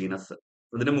മുകളിൽ ജീനസ്,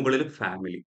 അതിന് മുകളിൽ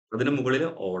ഫാമിലി, അതിന് മുകളിൽ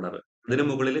ഓർഡർ, അതിന്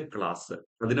മുകളിൽ ക്ലാസ്,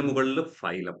 അതിന് മുകളിൽ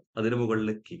ഫൈലം, അതിന് മുകളിൽ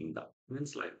കിങ്ഡം.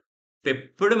 മനസ്സിലായോ? അപ്പൊ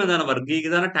എപ്പോഴും എന്താണ്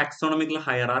വർഗീകരണ ടാക്സോണമിക്കൽ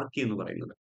ഹയറാർക്കി എന്ന്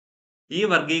പറയുന്നത്? ഈ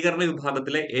വർഗീകരണ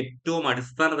വിഭാഗത്തിലെ ഏറ്റവും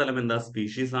അടിസ്ഥാന തലം എന്താ?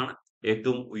 സ്പീഷീസ് ആണ്.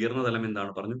 ഏറ്റവും ഉയർന്ന തലം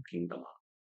എന്താണ് പറഞ്ഞു? കിങ്ഡം ആണ്.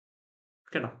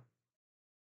 കേട്ടോ?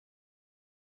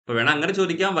 അപ്പൊ വേണം അങ്ങനെ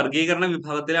ചോദിക്കാം. വർഗീകരണ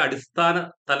വിഭാഗത്തിലെ അടിസ്ഥാന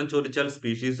തലം ചോദിച്ചാൽ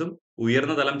സ്പീഷീസും,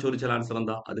 ഉയർന്ന തലം ചോദിച്ചാൽ ആൻസർ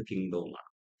എന്താ? അത് കിങ്ഡവുമാണ്.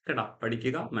 കേട്ടോ?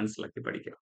 പഠിക്കുക, മനസ്സിലാക്കി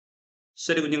പഠിക്കുക.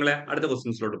 ശരി കുഞ്ഞുങ്ങളെ, അടുത്ത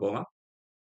ക്വസ്റ്റ്യൻസിലോട്ട് പോകാം.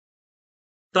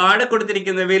 താഴെ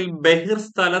കൊടുത്തിരിക്കുന്നവയിൽ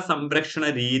ബഹിർസ്ഥല സംരക്ഷണ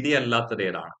രീതി അല്ലാത്തത്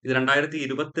ഏതാണ്? ഇത്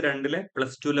 2022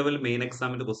 +2 ലെവൽ മെയിൻ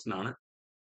എക്സാമിന്റെ ക്വസ്റ്റ്യൻ ആണ്.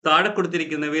 താഴെ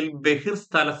കൊടുത്തിരിക്കുന്നവയിൽ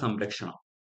ബഹിർസ്ഥല സംരക്ഷണം,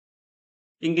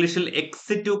 ഇംഗ്ലീഷിൽ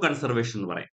എക്സിറ്റീവ് കൺസർവേഷൻ എന്ന്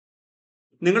പറയും.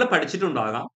 നിങ്ങൾ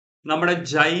പഠിച്ചിട്ടുണ്ടാകാം, നമ്മുടെ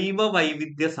ജൈവ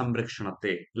വൈവിധ്യ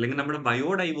സംരക്ഷണത്തെ, അല്ലെങ്കിൽ നമ്മുടെ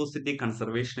ബയോഡൈവേഴ്സിറ്റി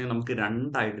കൺസർവേഷനെ നമുക്ക്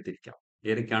രണ്ടായിട്ട് തിരിക്കാം.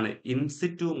 ഏതൊക്കെയാണ്?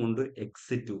 ഇൻസിറ്റീവും ഉണ്ട്,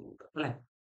 എക്സിറ്റീവും ഉണ്ട്, അല്ലെ?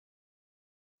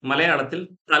 മലയാളത്തിൽ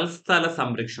തൽസ്ഥല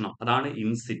സംരക്ഷണം, അതാണ്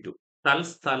ഇൻസിറ്റു.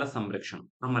 തൽസ്ഥല സംരക്ഷണം,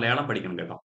 ആ മലയാളം പഠിക്കണം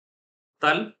കേട്ടോ.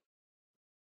 തൽസ്ഥല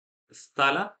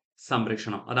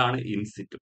സംരക്ഷണം, അതാണ്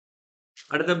ഇൻസിറ്റു.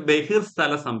 അടുത്ത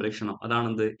ബഹിർസ്ഥല സംരക്ഷണം,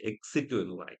 അതാണെന്ത്? എക്സിറ്റു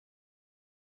എന്ന് പറയും.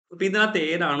 അപ്പൊ ഇതിനകത്ത്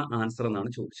ഏതാണ് ആൻസർ എന്നാണ്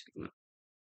ചോദിച്ചിരിക്കുന്നത്.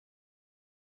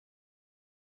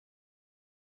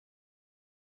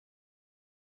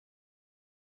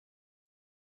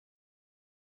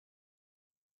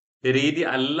 രീതി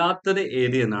അല്ലാത്തത്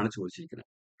ഏത് എന്നാണ് ചോദിച്ചിരിക്കുന്നത്.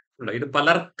 ഇത്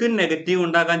പലർക്കും നെഗറ്റീവ്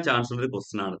ഉണ്ടാകാൻ ചാൻസ് ഉള്ള ഒരു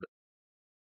ക്വസ്റ്റ്യൻ ആണിത്.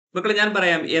 മക്കളെ ഞാൻ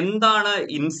പറയാം, എന്താണ്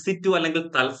ഇൻസിറ്റു അല്ലെങ്കിൽ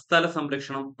തൽസ്ഥല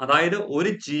സംരക്ഷണം? അതായത്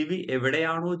ഒരു ജീവി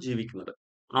എവിടെയാണോ ജീവിക്കുന്നത്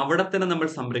അവിടെ തന്നെ നമ്മൾ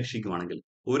സംരക്ഷിക്കുകയാണെങ്കിൽ,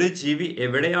 ഒരു ജീവി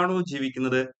എവിടെയാണോ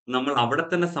ജീവിക്കുന്നത് നമ്മൾ അവിടെ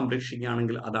തന്നെ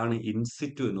സംരക്ഷിക്കുകയാണെങ്കിൽ അതാണ്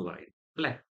ഇൻസിറ്റു എന്ന് പറയുന്നത്,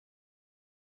 അല്ലെ?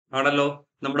 ആണല്ലോ.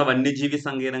 നമ്മുടെ വന്യജീവി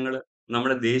സങ്കേതങ്ങള്,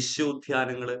 നമ്മുടെ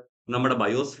ദേശീയോദ്യാനങ്ങള്, നമ്മുടെ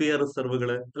ബയോസ്ഫിയർ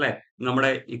റിസർവുകള്, അല്ലെ?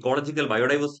 നമ്മുടെ ഇക്കോളജിക്കൽ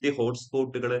ബയോഡൈവേഴ്സിറ്റി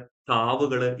ഹോട്ട്സ്പോട്ടുകള്,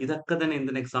 കാവുകള്, ഇതൊക്കെ തന്നെ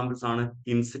എന്തിന് എക്സാമ്പിൾസ് ആണ്?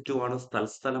 ഇൻസിറ്റു ആണ്,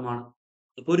 സ്ഥലമാണ്.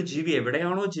 അപ്പൊ ഒരു ജീവി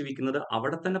എവിടെയാണോ ജീവിക്കുന്നത്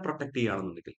അവിടെ തന്നെ പ്രൊട്ടക്ട്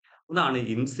ചെയ്യുകയാണെന്നുണ്ടെങ്കിൽ അതാണ്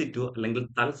ഇൻസിറ്റു അല്ലെങ്കിൽ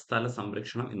തൽസ്ഥല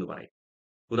സംരക്ഷണം എന്ന് പറയും.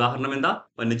 ഉദാഹരണം എന്താ?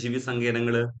 വന്യജീവി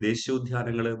സങ്കേതങ്ങള്,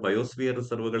 ദേശീയോദ്യാനങ്ങള്, ബയോസ്ഫിയർ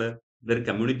റിസർവുകള്,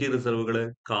 കമ്മ്യൂണിറ്റി റിസർവുകള്,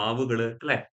 കാവുകള്,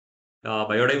 അല്ലെ?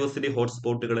 ബയോഡൈവേഴ്സിറ്റി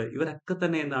ഹോട്ട്സ്പോട്ടുകള്, ഇവരൊക്കെ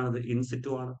തന്നെ എന്താണത്?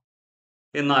 ഇൻസിറ്റു ആണ്.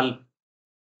 എന്നാൽ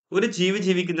ഒരു ജീവി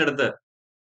ജീവിക്കുന്നിടത്ത്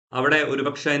അവിടെ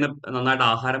ഒരുപക്ഷെ അതിന് നന്നായിട്ട്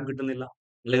ആഹാരം കിട്ടുന്നില്ല,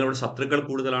 അല്ലെങ്കിൽ അവിടെ ശത്രുക്കൾ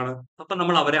കൂടുതലാണ്. അപ്പൊ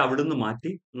നമ്മൾ അവരെ അവിടുന്ന്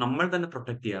മാറ്റി നമ്മൾ തന്നെ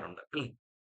പ്രൊട്ടക്ട് ചെയ്യാറുണ്ട്, അല്ലേ?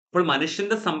 അപ്പോൾ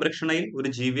മനുഷ്യന്റെ സംരക്ഷണയിൽ ഒരു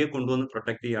ജീവിയെ കൊണ്ടുവന്ന്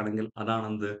പ്രൊട്ടക്ട് ചെയ്യുകയാണെങ്കിൽ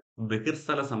അതാണെന്ത്?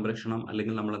 ബഹിർസ്ഥല സംരക്ഷണം,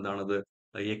 അല്ലെങ്കിൽ നമ്മൾ എന്താണത്?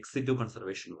 എക്സിറ്റീവ്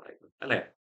കൺസർവേഷൻ എന്ന് പറയുന്നത്, അല്ലെ?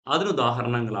 അതിന്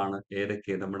ഉദാഹരണങ്ങളാണ്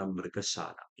ഏതൊക്കെ? നമ്മുടെ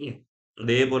മൃഗശാല, അല്ലേ?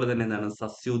 അതേപോലെ തന്നെ എന്താണ്?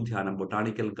 സസ്യോദ്യാനം,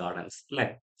 ബൊട്ടാണിക്കൽ ഗാർഡൻസ്, അല്ലെ?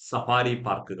 സഫാരി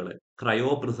പാർക്കുകള്, ക്രയോ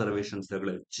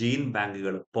പ്രിസർവേഷൻസുകള്, ജീൻ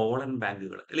ബാങ്കുകൾ, പോളൻ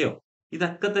ബാങ്കുകൾ, അല്ലയോ?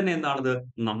 ഇതൊക്കെ തന്നെ എന്താണത്?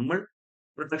 നമ്മൾ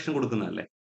പ്രൊട്ടക്ഷൻ കൊടുക്കുന്നതല്ലേ?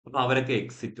 അപ്പൊ അവരൊക്കെ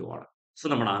എക്സിറ്റീവ് ആണ്. സോ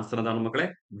നമ്മുടെ ആൻസർ എന്താണ് മക്കളെ?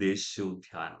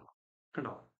 ദേശീയോദ്യാനം.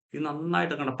 കണ്ടോ? ഇത്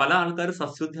നന്നായിട്ട് കണ്ടോ? പല ആൾക്കാരും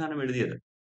സസ്യോദ്യാനം എഴുതിയത്.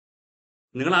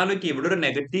 നിങ്ങൾ ആലോചിക്കുക, ഇവിടെ ഒരു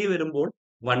നെഗറ്റീവ് വരുമ്പോൾ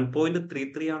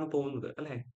 1.33 ആണ് പോകുന്നത്,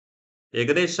 അല്ലെ?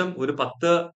 ഏകദേശം ഒരു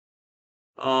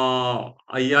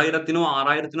 5000-നോ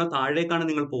 6000-നോ താഴേക്കാണ്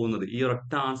നിങ്ങൾ പോകുന്നത് ഈ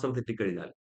ഒരൊറ്റ ആൻസർ തെറ്റിക്കഴിഞ്ഞാൽ.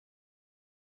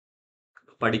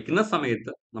 പഠിക്കുന്ന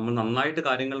സമയത്ത് നമ്മൾ നന്നായിട്ട്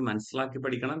കാര്യങ്ങൾ മനസ്സിലാക്കി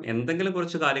പഠിക്കണം. എന്തെങ്കിലും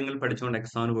കുറച്ച് കാര്യങ്ങൾ പഠിച്ചുകൊണ്ട്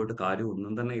എക്സാമിന് പോയിട്ട് കാര്യം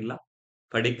ഒന്നും തന്നെ ഇല്ല.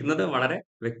 പഠിക്കുന്നത് വളരെ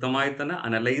വ്യക്തമായി തന്നെ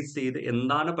അനലൈസ് ചെയ്ത്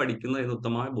എന്താണ് പഠിക്കുന്നത് എന്ന്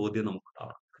ഉത്തമമായ ബോധ്യം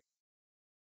നമുക്കുണ്ടാവണം.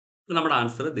 നമ്മുടെ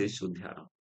ആൻസർ ദേശീയോദ്യാനം.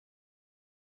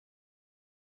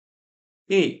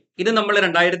 ഇനി ഇത് നമ്മൾ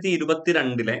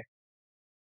 2022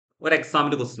 ഒരു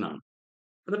എക്സാമിന്റെ ക്വസ്റ്റ്യൻ ആണ്.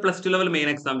 അത് +2 ലെവൽ മെയിൻ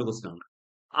എക്സാമിന്റെ ക്വസ്റ്റ്യൻ ആണ്.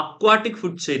 അക്വാട്ടിക്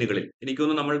ഫുഡ് ചെയിനുകളിൽ, എനിക്ക്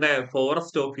തോന്നുന്നു നമ്മളുടെ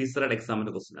ഫോറസ്റ്റ് ഓഫീസറുടെ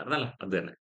എക്സാമിന്റെ ക്വസ്റ്റ്യൻ ആയിരുന്നല്ലേ? അത്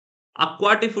തന്നെ.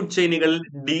 അക്വാട്ടിക് ഫുഡ് ചെയിനുകളിൽ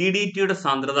DDTയുടെ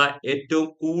സാന്ദ്രത ഏറ്റവും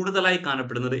കൂടുതലായി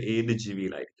കാണപ്പെടുന്നത് ഏത്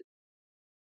ജീവിയിലായിരിക്കും?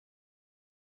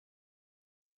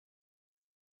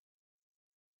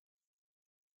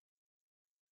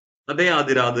 അതേ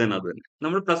ആതിര അത് തന്നെ അത് തന്നെ.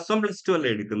 നമ്മൾ +1 +2 അല്ലേ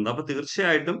എടുക്കുന്നത്. അപ്പൊ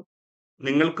തീർച്ചയായിട്ടും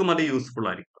നിങ്ങൾക്കും അത് യൂസ്ഫുൾ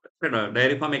ആയിരിക്കും. കേട്ടോ.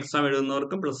 Dairy farm exam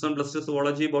എഴുതുന്നവർക്കും +1 +2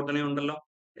 zoology botany ഉണ്ടല്ലോ.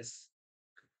 യെസ്.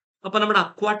 അപ്പൊ നമ്മുടെ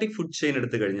അക്വാട്ടിക് ഫുഡ് ചെയിൻ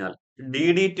എടുത്തു കഴിഞ്ഞാൽ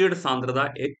DDTയുടെ സാന്ദ്രത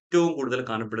ഏറ്റവും കൂടുതൽ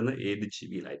കാണപ്പെടുന്നത് ഏത്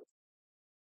ജീവിയിലായിരിക്കും?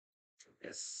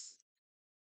 യെസ്.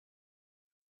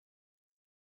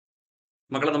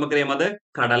 മക്കളെ നമുക്കറിയാം അത്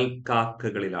കടൽ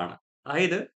കാക്കകളിലാണ്.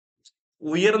 അതായത്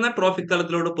ഉയർന്ന ട്രോഫിക്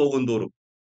തലത്തിലോട്ട് പോകുന്തോറും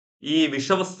ഈ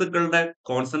വിഷവസ്തുക്കളുടെ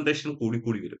കോൺസെൻട്രേഷൻ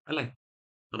കൂടിക്കൂടി വരും അല്ലെ?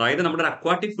 അതായത് നമ്മുടെ ഒരു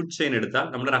അക്വാട്ടിക് ഫുഡ് ചെയിൻ എടുത്താൽ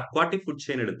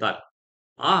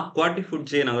ആ അക്വാട്ടിക് ഫുഡ്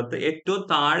ചെയിനകത്ത് ഏറ്റവും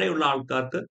താഴെയുള്ള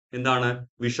ആൾക്കാർക്ക് എന്താണ്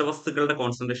വിഷവസ്തുക്കളുടെ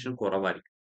കോൺസെൻട്രേഷൻ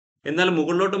കുറവായിരിക്കും. എന്നാൽ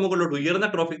മുകളിലോട്ട് ഉയർന്ന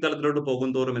ട്രോഫിക് തലത്തിലോട്ട്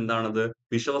പോകുന്തോറും എന്താണത്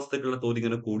വിഷവസ്തുക്കളുടെ തോത്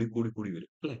ഇങ്ങനെ കൂടി വരും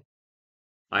അല്ലെ?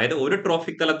 അതായത് ഒരു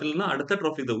ട്രോഫിക് തലത്തിൽ നിന്ന് അടുത്ത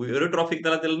ഒരു ട്രോഫിക്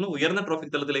തലത്തിൽ നിന്ന് ഉയർന്ന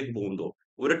ട്രോഫിക് തലത്തിലേക്ക് പോകുമ്പോൾ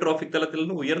ഒരു ട്രോഫിക് തലത്തിൽ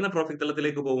നിന്ന് ഉയർന്ന ട്രോഫിക്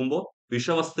തലത്തിലേക്ക് പോകുമ്പോൾ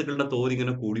വിഷവസ്തുക്കളുടെ തോത്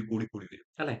ഇങ്ങനെ കൂടി വരും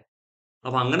അല്ലെ?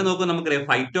 അപ്പൊ അങ്ങനെ നോക്കുമ്പോൾ നമുക്കറിയാം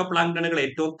ഫൈറ്റോ പ്ലാങ്ടണുകൾ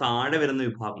ഏറ്റവും താഴെ വരുന്ന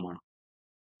വിഭാഗമാണ്.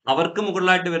 അവർക്ക്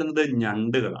മുകളിലായിട്ട് വരുന്നത്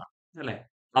ഞണ്ടുകളാണ് അല്ലെ?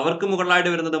 അവർക്ക്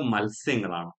മുകളിലായിട്ട് വരുന്നത്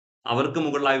മത്സ്യങ്ങളാണ്. അവർക്ക്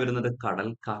മുകളിലായി വരുന്നത് കടൽ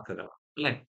കാക്കകളാണ്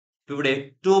അല്ലെ? ഇവിടെ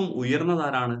ഏറ്റവും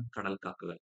ഉയർന്നതാരാണ്? കടൽ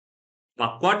കാക്കകൾ.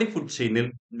 അക്വാട്ടിക് ഫുഡ് ചെയിനിൽ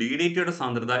DDTയുടെ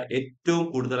സാന്ദ്രത ഏറ്റവും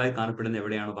കൂടുതലായി കാണപ്പെടുന്നത്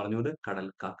എവിടെയാണ് പറഞ്ഞത്? കടൽ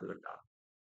കാക്കകളിലാണ്.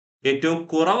 ഏറ്റവും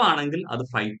കുറവാണെങ്കിൽ അത്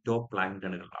ഫൈറ്റോ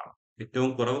പ്ലാങ്ടണുകളാണ്. ഏറ്റവും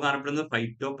കുറവ് കാണപ്പെടുന്നത്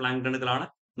ഫൈറ്റോ പ്ലാങ്ടണുകളാണ്.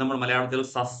 നമ്മൾ മലയാളത്തിൽ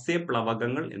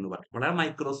സസ്യപ്ലവകങ്ങൾ എന്ന് പറയും. വളരെ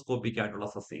മൈക്രോസ്കോപ്പിക് ആയിട്ടുള്ള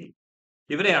സസ്യങ്ങൾ.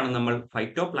 ഇവരെയാണ് നമ്മൾ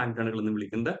ഫൈറ്റോ പ്ലാങ്ടണുകൾ എന്ന്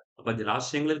വിളിക്കുന്നത്. അപ്പൊ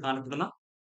ജലാശയങ്ങളിൽ കാണപ്പെടുന്ന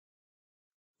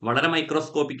വളരെ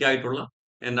മൈക്രോസ്കോപ്പിക് ആയിട്ടുള്ള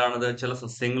എന്താണത് ചില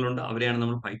സസ്യങ്ങളുണ്ട്. അവരെയാണ്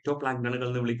നമ്മൾ ഫൈറ്റോ പ്ലാങ്ടണുകൾ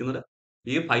എന്ന് വിളിക്കുന്നത്.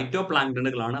 ഈ ഫൈറ്റോ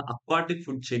പ്ലാങ്ടണുകളാണ് അക്വാട്ടിക്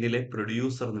ഫുഡ് ചെയിനിലെ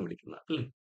പ്രൊഡ്യൂസർ എന്ന് വിളിക്കുന്നത് അല്ലേ?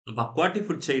 അപ്പൊ അക്വാട്ടിക്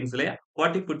ഫുഡ്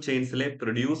ചെയിൻസിലെ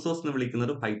പ്രൊഡ്യൂസേഴ്സ് എന്ന്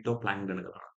വിളിക്കുന്നത് ഫൈറ്റോ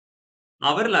പ്ലാങ്ടണുകളാണ്.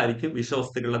 അവരിലായിരിക്കും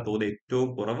വിഷവസ്തുക്കളുടെ തോത് ഏറ്റവും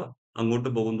കുറവ്. അങ്ങോട്ട്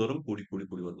പോകുന്തോറും കൂടി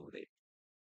വന്നുകൊണ്ടേ.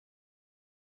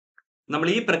 നമ്മൾ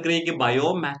ഈ പ്രക്രിയയ്ക്ക് ബയോ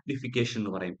മാഗ്നിഫിക്കേഷൻ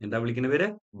എന്ന് പറയും. എന്താ വിളിക്കുന്ന പേര്?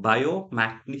 ബയോ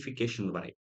മാഗ്നിഫിക്കേഷൻ എന്ന്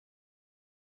പറയും.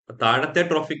 താഴത്തെ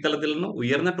ട്രോഫിക് തലത്തിൽ നിന്ന്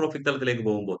ഉയർന്ന ട്രോഫിക്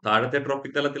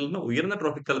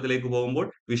തലത്തിലേക്ക് പോകുമ്പോൾ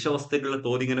വിഷവസ്തുക്കളുടെ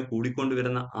തോത് ഇങ്ങനെ കൂടിക്കൊണ്ട്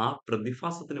വരുന്ന ആ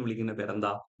പ്രതിഭാസത്തിന് വിളിക്കുന്ന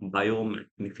പേരെന്താ? Bio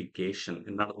magnification.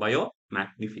 എന്താണ് ബയോ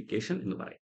മാഗ്നിഫിക്കേഷൻ എന്ന്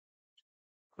പറയും.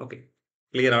 ഓക്കെ,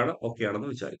 ക്ലിയർ ആണ്? ഓക്കെ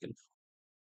ആണെന്ന് വിചാരിക്കുന്നു.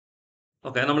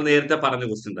 ഓക്കെ, നമ്മൾ നേരത്തെ പറഞ്ഞ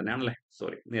ക്വസ്റ്റ്യൻ തന്നെയാണല്ലേ?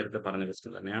 സോറി, നേരത്തെ പറഞ്ഞ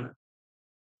ക്വസ്റ്റ്യൻ തന്നെയാണ്.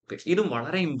 ഓക്കെ, ഇതും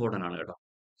വളരെ ഇമ്പോർട്ടന്റ് ആണ് കേട്ടോ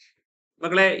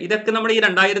മക്കളെ. ഇതൊക്കെ നമ്മുടെ ഈ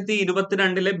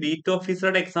 2022 ബീറ്റ്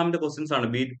ഓഫീസറുടെ എക്സാമിന്റെ ക്വസ്റ്റ്യൻസ് ആണ്.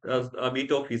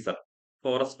 ബീറ്റ് ഓഫീസർ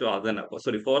ഫോറസ്റ്റ് അത് തന്നെ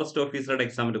സോറി ഫോറസ്റ്റ് ഓഫീസറുടെ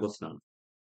എക്സാമിന്റെ ക്വസ്റ്റ്യൻ ആണ്.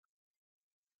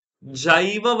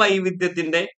 ജൈവ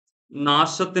വൈവിധ്യത്തിന്റെ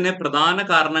നാശത്തിന് പ്രധാന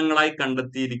കാരണങ്ങളായി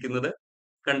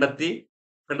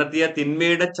കണ്ടെത്തിയ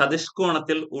തിന്മയുടെ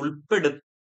ചതുഷ്കോണത്തിൽ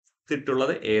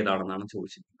ഉൾപ്പെടുത്തിയിട്ടുള്ളത് ഏതാണെന്നാണ്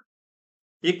ചോദിച്ചിരിക്കുന്നത്.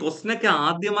 ഈ ക്വസ്റ്റ്യൻ ഒക്കെ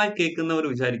ആദ്യമായി കേൾക്കുന്നവർ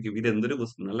വിചാരിക്കും ഇത് എന്തൊരു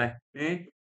ക്വസ്റ്റ്യൻ അല്ലേ?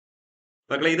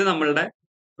 മക്കളെ, ഇത് നമ്മളുടെ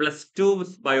 +2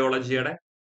 ബയോളജിയുടെ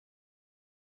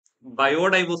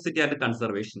ബയോഡൈവേഴ്സിറ്റി ആൻഡ്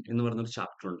കൺസർവേഷൻ എന്ന് പറഞ്ഞൊരു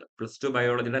ചാപ്റ്റർ ഉണ്ട്. +2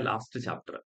 ബയോളജിയുടെ last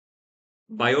chapter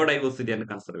biodiversity and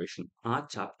conservation. ആ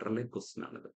ചാപ്റ്ററിലെ ക്വസ്റ്റ്യൻ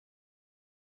ആണിത്.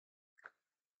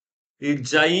 ഈ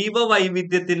ജൈവ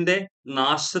വൈവിധ്യത്തിന്റെ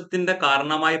നാശത്തിന്റെ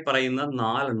കാരണമായി പറയുന്ന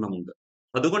 4 എണ്ണമുണ്ട്.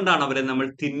 അതുകൊണ്ടാണ് അവരെ നമ്മൾ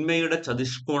തിന്മയുടെ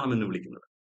ചതുഷ്കോണം എന്ന് വിളിക്കുന്നത്.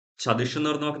 ചതുഷ് എന്ന്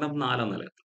പറഞ്ഞ് നോക്കുന്ന 4 എന്നല്ലേ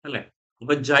അല്ലെ?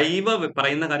 അപ്പൊ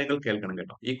പറയുന്ന കാര്യങ്ങൾ കേൾക്കണം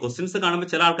കേട്ടോ. ഈ ക്വസ്റ്റ്യൻസ് കാണുമ്പോൾ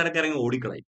ചില ആൾക്കാരൊക്കെ ഇറങ്ങി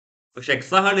ഓടിക്കളയും. പക്ഷെ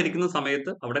എക്സാം ഹാളിൽ ഇരിക്കുന്ന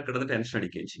സമയത്ത് അവിടെ കിടന്ന് ടെൻഷൻ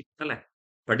അടിക്കുകയും ചെയ്യും അല്ലെ?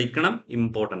 പഠിക്കണം,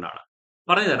 ഇമ്പോർട്ടന്റ് ആണ്.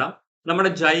 പറഞ്ഞുതരാം.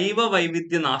 നമ്മുടെ ജൈവ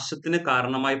വൈവിധ്യ നാശത്തിന്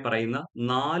കാരണമായി പറയുന്ന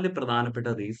 4 പ്രധാനപ്പെട്ട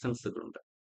റീസൺസുകളുണ്ട്.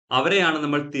 അവരെയാണ്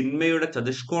നമ്മൾ തിന്മയുടെ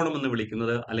ചതുഷ്കോണം എന്ന്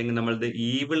വിളിക്കുന്നത്. അല്ലെങ്കിൽ നമ്മളുടെ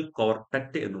ഈവിൾ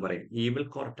കോർട്ടക്റ്റ് എന്ന് പറയും. ഈവിൾ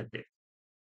കോർട്ടക്റ്റ്.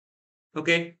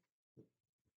 ഓക്കെ,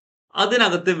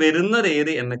 അതിനകത്ത് വരുന്നത്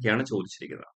ഏത് എന്നൊക്കെയാണ്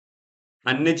ചോദിച്ചിരിക്കുന്നത്.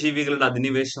 അന്യജീവികളുടെ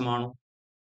അധിനിവേശമാണോ?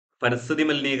 പരിസ്ഥിതി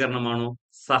മലിനീകരണമാണോ?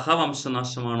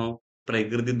 സഹവംശനാശമാണോ?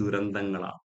 പ്രകൃതി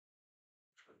ദുരന്തങ്ങളാണോ?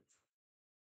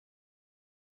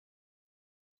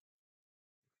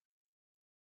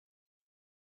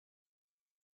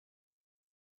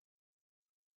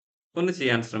 ഒന്ന്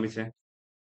ചെയ്യാൻ ശ്രമിച്ചേ.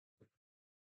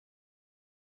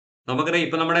 നമുക്കറിയാം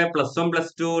ഇപ്പൊ നമ്മുടെ +1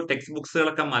 +2 ടെക്സ്റ്റ്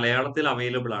ബുക്സുകളൊക്കെ മലയാളത്തിൽ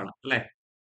അവൈലബിൾ ആണ് അല്ലെ?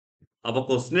 അപ്പൊ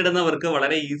ക്വസ്റ്റ്യൻ ഇടുന്നവർക്ക്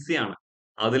വളരെ ഈസിയാണ്.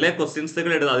 അതിലെ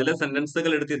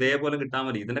സെന്റൻസുകൾ എടുത്ത് ഇതേപോലെ കിട്ടാൻ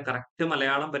മതി. ഇതിന്റെ കറക്റ്റ്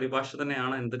മലയാളം പരിഭാഷ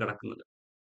തന്നെയാണ് എന്ത് കിടക്കുന്നത്.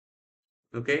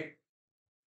 ഓക്കെ,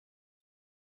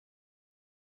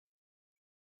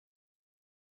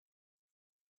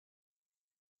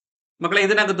 മക്കളെ,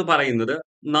 ഇതിനകത്ത് പറയുന്നത്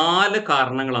 4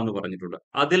 കാരണങ്ങളാന്ന് പറഞ്ഞിട്ടുണ്ട്.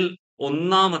 അതിൽ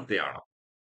ഒന്നാമത്തെയാണ്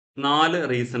 4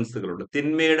 റീസൺസുകളുണ്ട്.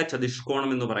 തിന്മയുടെ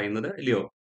ചതുഷ്കോണം എന്ന് പറയുന്നത് ഇല്ലയോ?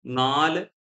 4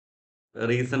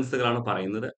 റീസൺസുകളാണ്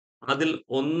പറയുന്നത്. അതിൽ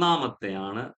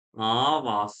ഒന്നാമത്തെയാണ്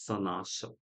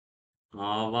ആവാസനാശം.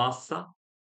 ആവാസ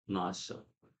നാശം.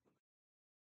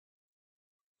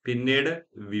 പിന്നീട്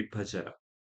വിഭജനം.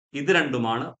 ഇത്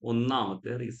രണ്ടുമാണ്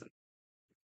ഒന്നാമത്തെ റീസൺ.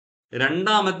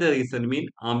 രണ്ടാമത്തെ റീസൺ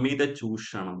അമിത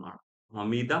ചൂഷണമാണ്.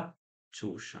 അമിത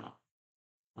ചൂഷണം.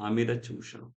 അമിത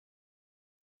ചൂഷണം.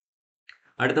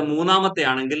 അടുത്ത മൂന്നാമത്തെ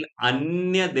ആണെങ്കിൽ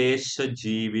അന്യദേശ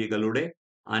ജീവികളുടെ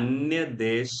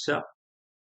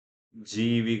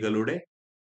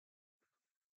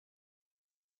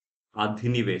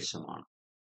അധിനിവേശമാണ്.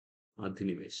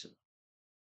 അധിനിവേശം.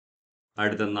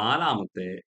 അടുത്ത നാലാമത്തെ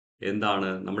എന്താണ്?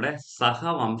 നമ്മുടെ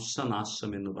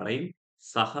സഹവംശനാശം എന്ന് പറയും.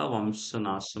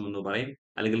 സഹവംശനാശം എന്ന് പറയും,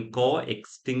 അല്ലെങ്കിൽ കോ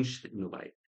എക്സ്റ്റിങ്ഷൻ എന്ന്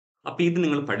പറയും. അപ്പൊ ഇത്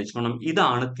നിങ്ങൾ പഠിച്ചോണം.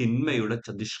 ഇതാണ് തിന്മയുടെ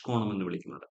ചതുഷ്കോണം എന്ന്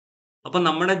വിളിക്കുന്നത്. അപ്പൊ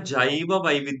നമ്മുടെ ജൈവ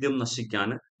വൈവിധ്യം നശിക്കാൻ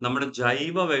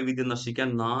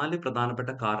 4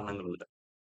 പ്രധാനപ്പെട്ട കാരണങ്ങളുണ്ട്.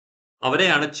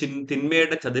 അവരെയാണ്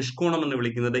തിന്മയുടെ ചതുഷ്കോണം എന്ന്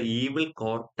വിളിക്കുന്നത്, ഈവിൾ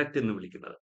കോർട്ടക്റ്റ് എന്ന്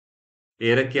വിളിക്കുന്നത്.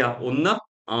 ഏതൊക്കെയാ? ഒന്ന്,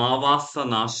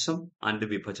 ആവാസനാശം ആൻഡ്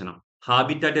വിഭജനം.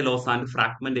 ഹാബിറ്റാറ്റ് ലോസ് ആൻഡ്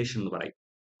ഫ്രാഗ്മെന്റേഷൻ എന്ന് പറയും.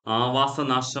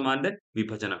 ആവാസനാശം ആൻഡ്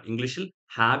വിഭജനം, ഇംഗ്ലീഷിൽ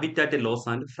ഹാബിറ്റാറ്റ് ലോസ്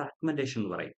ആൻഡ് ഫ്രാഗ്മെന്റേഷൻ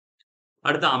എന്ന് പറയും.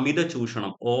 അടുത്ത അമിത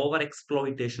ചൂഷണം, ഓവർ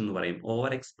എക്സ്പ്ലോയിറ്റേഷൻ എന്ന് പറയും.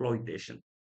 Over exploitation.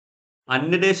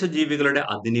 അന്യദേശ ജീവികളുടെ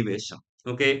അധിനിവേശം.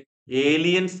 Okay.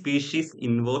 Alien species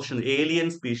inversion. Alien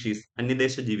species,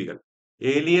 അന്യദേശ ജീവികൾ.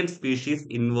 ഏലിയൻ സ്പീഷീസ്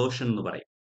ഇൻവേർഷൻ എന്ന് പറയും.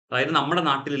 അതായത് നമ്മുടെ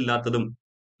നാട്ടിലില്ലാത്തതും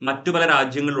മറ്റു പല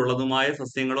രാജ്യങ്ങളിലുള്ളതുമായ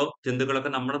സസ്യങ്ങളോ ജന്തുക്കളൊക്കെ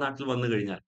നമ്മുടെ നാട്ടിൽ വന്നു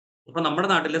കഴിഞ്ഞാൽ അപ്പൊ നമ്മുടെ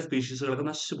നാട്ടിലെ സ്പീഷീസുകളൊക്കെ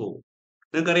നശിച്ചു പോകും.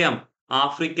 നിങ്ങൾക്കറിയാം,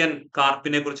 ആഫ്രിക്കൻ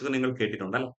കാർപ്പിനെ കുറിച്ചൊക്കെ നിങ്ങൾ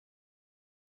കേട്ടിട്ടുണ്ട് അല്ലെ?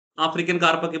 ആഫ്രിക്കൻ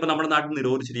കാർപ്പൊക്കെ ഇപ്പൊ നമ്മുടെ നാട്ടിൽ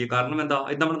നിരോധിച്ചിരിക്കുക. കാരണം എന്താ?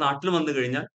 ഇത് നമ്മുടെ നാട്ടിൽ വന്നു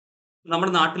കഴിഞ്ഞാൽ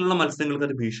നമ്മുടെ നാട്ടിലുള്ള മത്സ്യങ്ങൾക്ക്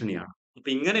അത് ഭീഷണിയാണ്. അപ്പൊ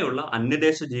ഇങ്ങനെയുള്ള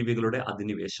അന്യദേശ ജീവികളുടെ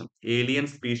അധിനിവേശം, ഏലിയൻ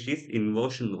സ്പീഷീസ്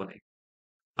ഇൻവേർഷൻ എന്ന് പറയും.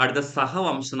 അടുത്ത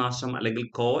സഹവംശനാശം അല്ലെങ്കിൽ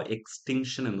കോ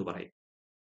എക്സ്റ്റിങ്ഷൻ എന്ന് പറയും.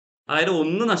 അതായത്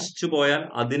ഒന്ന് നശിച്ചു പോയാൽ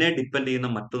അതിനെ ഡിപ്പെൻഡ് ചെയ്യുന്ന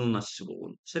മറ്റൊന്ന് നശിച്ചു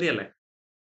പോകുന്നു. ശരിയല്ലേ?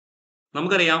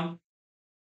 നമുക്കറിയാം,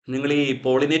 നിങ്ങൾ ഈ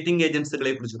പോളിനേറ്റിംഗ്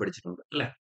ഏജൻസികളെ കുറിച്ച് പഠിച്ചിട്ടുണ്ട് അല്ലെ?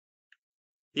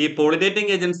 ഈ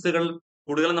പോളിനേറ്റിംഗ് ഏജൻസികൾ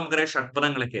കൂടുതലും നമുക്കറിയാം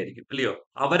ഷഡ്പദങ്ങളൊക്കെ ആയിരിക്കും, അല്ലയോ?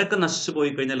 അവരൊക്കെ നശിച്ചു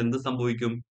പോയി കഴിഞ്ഞാൽ എന്ത്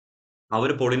സംഭവിക്കും? അവർ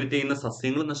പോളിനേറ്റ് ചെയ്യുന്ന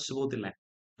സസ്യങ്ങൾ നശിച്ചു പോകത്തില്ലേ?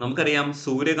 നമുക്കറിയാം,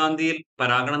 സൂര്യകാന്തിയിൽ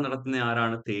പരാഗണം നടത്തുന്ന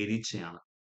ആരാണ്? തേനീച്ചയാണ്.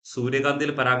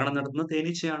 സൂര്യകാന്തിയിൽ പരാഗണം നടത്തുന്ന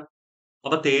തേനീച്ചയാണ്.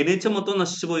 അപ്പൊ തേനീച്ച മൊത്തം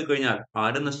നശിച്ചു പോയി കഴിഞ്ഞാൽ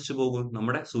ആര് നശിച്ചു പോകും?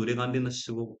 നമ്മുടെ സൂര്യകാന്തി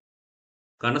നശിച്ചു പോകും.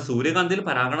 കാരണം സൂര്യകാന്തിയിൽ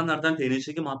പരാഗണം നടത്താൻ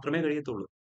തേനീച്ചയ്ക്ക് മാത്രമേ കഴിയത്തുള്ളൂ.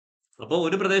 അപ്പൊ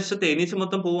ഒരു പ്രദേശത്ത് തേനീച്ച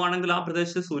മൊത്തം പോവുകയാണെങ്കിൽ ആ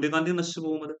പ്രദേശത്ത് സൂര്യകാന്തി നശിച്ചു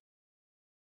പോകുന്നത്.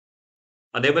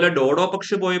 അതേപോലെ ഡോഡോ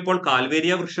പക്ഷി പോയപ്പോൾ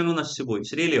കാൽവേരിയ വൃക്ഷങ്ങൾ നശിച്ചുപോയി.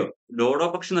 ശരിയല്ലയോ? ഡോഡോ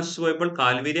പക്ഷി നശിച്ചു പോയപ്പോൾ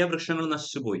കാൽവേരിയ വൃക്ഷങ്ങൾ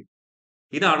നശിച്ചുപോയി.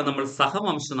 ഇതാണ് നമ്മൾ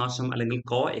സഹവംശനാശം അല്ലെങ്കിൽ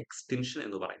കോ എക്സ്റ്റിൻഷൻ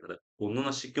എന്ന് പറയുന്നത്. ഒന്ന്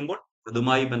നശിക്കുമ്പോൾ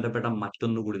അതുമായി ബന്ധപ്പെട്ട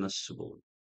മറ്റൊന്നു കൂടി നശിച്ചു പോകും.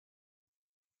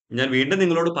 ഞാൻ വീണ്ടും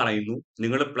നിങ്ങളോട് പറയുന്നു,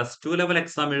 നിങ്ങൾ +2 ലെവൽ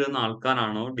എക്സാം എഴുതുന്ന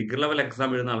ആൾക്കാരാണോ, ഡിഗ്രി ലെവൽ എക്സാം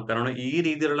എഴുതുന്ന ആൾക്കാരാണോ, ഈ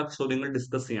രീതിയിലുള്ള ചോദ്യങ്ങൾ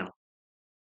ഡിസ്കസ് ചെയ്യണം.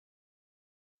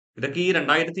 ഇതൊക്കെ ഈ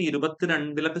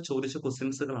 2022 ചോദിച്ച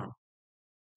ക്വസ്റ്റ്യൻസുകളാണ്.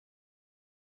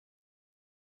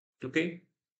 ഓക്കെ.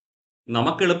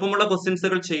 നമുക്ക് എളുപ്പമുള്ള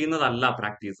ക്വസ്റ്റ്യൻസുകൾ ചെയ്യുന്നതല്ല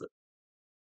പ്രാക്ടീസ്.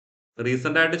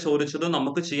 റീസെന്റ് ആയിട്ട് ചോദിച്ചതും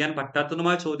നമുക്ക് ചെയ്യാൻ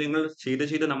പറ്റാത്തതുമായ ചോദ്യങ്ങൾ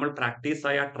ചെയ്ത് നമ്മൾ പ്രാക്ടീസ്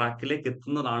ആയ ട്രാക്കിലേക്ക്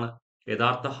എത്തുന്നതാണ്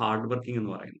യഥാർത്ഥ ഹാർഡ് വർക്കിംഗ്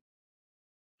എന്ന് പറയുന്നത്.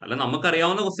 അല്ല,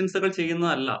 നമുക്കറിയാവുന്ന ക്വസ്റ്റ്യൻസുകൾ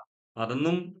ചെയ്യുന്നതല്ല.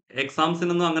 അതൊന്നും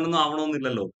എക്സാംസിനൊന്നും അങ്ങനൊന്നും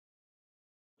ആവണമെന്നില്ലല്ലോ.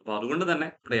 അപ്പൊ അതുകൊണ്ട് തന്നെ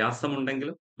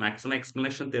പ്രയാസമുണ്ടെങ്കിലും മാക്സിമം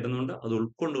എക്സ്പ്ലനേഷൻ തരുന്നുണ്ട്, അത്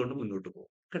ഉൾക്കൊണ്ടുകൊണ്ട് മുന്നോട്ട്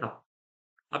പോകും കേട്ടോ.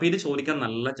 അപ്പൊ ഇത് ചോദിക്കാൻ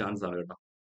നല്ല ചാൻസ് ആണ് കേട്ടോ.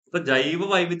 അപ്പൊ ജൈവ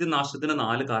വൈവിധ്യ നാശത്തിന്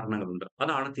 4 കാരണങ്ങളുണ്ട്.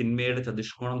 അതാണ് തിന്മയുടെ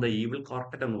ചതുഷ്കോണം, ദ ഈവിൾ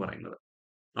കോർട്ടറ്റ് എന്ന് പറയുന്നത്.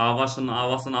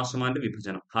 ആവാസനാശം ആൻഡ്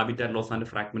വിഭജനം, ഹാബിറ്റാറ്റ് ലോസ് ആൻഡ്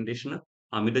ഫ്രാഗ്മെന്റേഷൻ,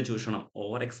 അമിത ചൂഷണം,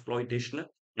 ഓവർ എക്സ്പ്ലോയിറ്റേഷൻ,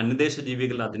 അന്യദേശ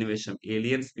ജീവികളുടെ അധിനിവേശം,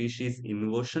 ഏലിയൻ സ്പീഷീസ്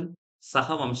ഇൻവേർഷൻ,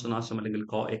 സഹവംശനാശം അല്ലെങ്കിൽ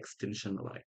കോ എക്സ്റ്റൻഷൻ എന്ന്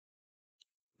പറയും.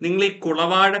 നിങ്ങൾ ഈ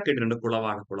കുളവാഴ കേട്ടിട്ടുണ്ട്?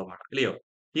 കുളവാഴ അല്ലയോ?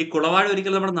 ഈ കുളവാഴ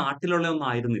ഒരിക്കലും നമ്മുടെ നാട്ടിലുള്ള ഒന്നും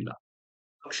ആയിരുന്നില്ല.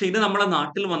 പക്ഷെ ഇത് നമ്മുടെ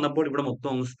നാട്ടിൽ വന്നപ്പോൾ ഇവിടെ മൊത്തം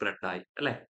അങ്ങ് സ്പ്രെഡ് ആയി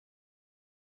അല്ലെ?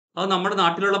 അത് നമ്മുടെ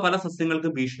നാട്ടിലുള്ള പല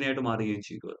സസ്യങ്ങൾക്കും ഭീഷണിയായിട്ട് മാറുകയും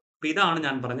ചെയ്തു. അപ്പൊ ഇതാണ്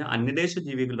ഞാൻ പറഞ്ഞ അന്യദേശ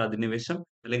ജീവികളുടെ അധിനിവേശം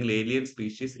അല്ലെങ്കിൽ ഏലിയൻ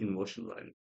സ്പീഷീസ് ഇൻവേർഷൻ എന്ന്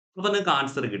പറയുന്നത്. അപ്പൊ നിങ്ങൾക്ക്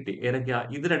ആൻസർ കിട്ടി. ഏതൊക്കെയാ?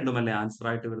 ഇത് രണ്ടുമല്ലേ ആൻസർ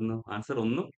ആയിട്ട് വരുന്നു? ആൻസർ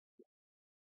ഒന്നും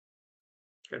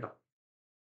കേട്ടോ.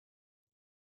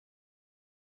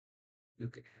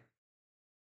 ഓക്കെ.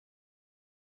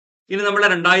 ഇനി നമ്മളെ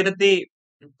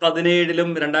 2017ലും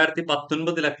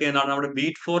 2019 എന്താണ് നമ്മുടെ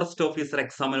ബീറ്റ് ഫോറസ്റ്റ് ഓഫീസർ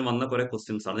എക്സാമിന് വന്ന കുറെ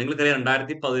ക്വസ്റ്റ്യൻസ് ആണ്. നിങ്ങൾക്കറിയാം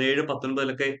 2017,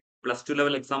 19 +2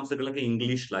 ലെവൽ എക്സാംസുകളൊക്കെ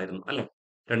ഇംഗ്ലീഷിലായിരുന്നു അല്ലെ?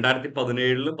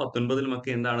 2017ലും 19ലും ഒക്കെ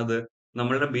എന്താണത്?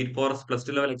 നമ്മളുടെ ബീറ്റ് ഫോറസ്റ്റ്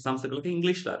 +2 ലെവൽ എക്സാംസുകളൊക്കെ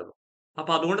ഇംഗ്ലീഷിലായിരുന്നു.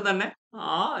 അപ്പൊ അതുകൊണ്ട് തന്നെ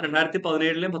ആ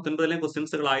 2017ലെയും 19ലെയും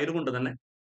ക്വസ്റ്റ്യൻസുകൾ ആയതുകൊണ്ട് തന്നെ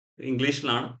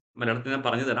ഇംഗ്ലീഷിലാണ്. മലയാളത്തിൽ ഞാൻ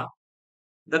പറഞ്ഞു തരാം.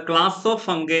 The class of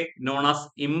fungi known as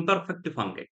imperfect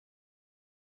fungi,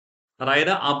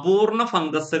 അതായത് അപൂർണ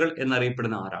ഫംഗസുകൾ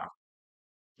എന്നറിയപ്പെടുന്ന ആരാണ്?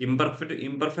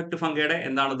 ഇംപെർഫെക്റ്റ് ഫംഗയുടെ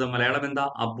എന്താണത്? മലയാളം എന്താ?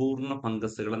 അപൂർണ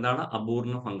ഫംഗസുകൾ. എന്താണ്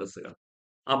അപൂർണ ഫംഗസുകൾ?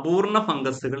 അപൂർണ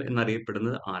ഫംഗസുകൾ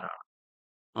എന്നറിയപ്പെടുന്നത് ആരാണ്?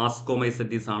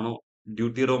 ആസ്കോമൈസെറ്റീസ് ആണോ,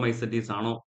 ഡ്യൂട്ടിറോമൈസെറ്റീസ്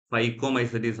ആണോ,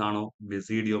 ഫൈക്കോമൈസെറ്റീസ് ആണോ,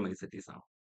 ബെസീഡിയോമൈസെറ്റീസ് ആണോ?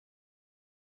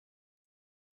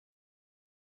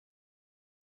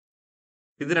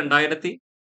 ഇത്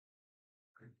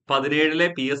 2017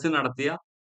 PSC നടത്തിയ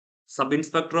സബ്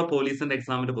ഇൻസ്പെക്ടർ ഓഫ് പോലീസിന്റെ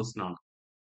എക്സാമിന്റെ ക്വസ്റ്റൻ ആണ്.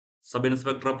 Sub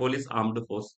inspector of police armed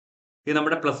force. ഇത്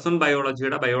നമ്മുടെ +1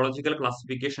 ബയോളജിയുടെ ബയോളജിക്കൽ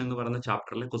ക്ലാസിഫിക്കേഷൻ എന്ന് പറയുന്ന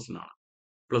ചാപ്റ്ററിലെ ക്വസ്റ്റൻ ആണ്.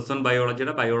 +1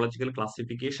 ബയോളജിയുടെ ബയോളജിക്കൽ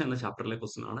ക്ലാസിഫിക്കേഷൻ എന്ന ചാപ്റ്ററിലെ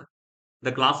ക്വസ്റ്റൻ ആണ്. The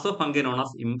class of fungi known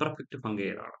as imperfect fungi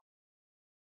ഏതാണ്?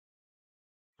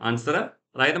 ആൻസർ,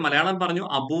 അതായത് മലയാളം പറഞ്ഞു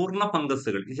അപൂർണ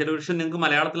ഫംഗസുകൾ. ഈ ചില വിഷയം നിങ്ങൾക്ക്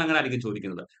മലയാളത്തിൽ അങ്ങനെ ആയിരിക്കും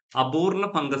ചോദിക്കുന്നത്. അപൂർണ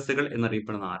ഫംഗസുകൾ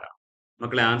എന്നറിയപ്പെടുന്ന ആരാണ്?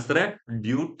 മക്കളെ ആൻസർ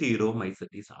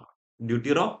ഡ്യൂട്ടീറോമൈസെറ്റീസ് ആണ്.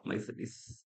 ഡ്യൂട്ടീറോമൈസെറ്റീസ്.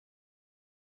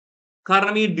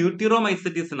 കാരണം ഈ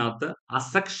ഡ്യൂട്ടീറോമൈസെറ്റീസിനകത്ത്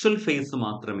അസെക്ഷൽ ഫേസ്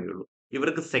മാത്രമേ ഉള്ളൂ.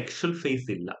 ഇവർക്ക് സെക്ഷൽ ഫേസ്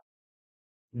ഇല്ല.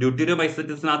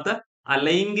 ഡ്യൂട്ടീറോമൈസെറ്റീസിനകത്ത്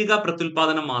അലൈംഗിക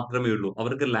പ്രത്യുൽപാദനം മാത്രമേ ഉള്ളൂ.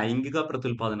 അവർക്ക് ലൈംഗിക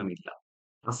പ്രത്യുൽപാദനം ഇല്ല.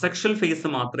 അസെക്ഷൽ ഫേസ്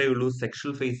മാത്രമേ ഉള്ളൂ,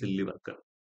 സെക്ഷൽ ഫേസ് ഇല്ല ഇവർക്ക്.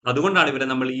 അതുകൊണ്ടാണ് ഇവരെ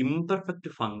നമ്മൾ ഇംപെർഫെക്റ്റ്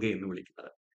ഫംഗൈ എന്ന്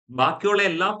വിളിക്കുന്നത്. ബാക്കിയുള്ള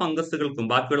എല്ലാ ഫംഗസുകൾക്കും,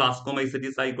 ബാക്കിയുള്ള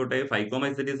ആസ്കോമൈസെറ്റീസ് ആയിക്കോട്ടെ,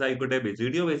 ഫൈക്കോമൈസെറ്റീസ് ആയിക്കോട്ടെ,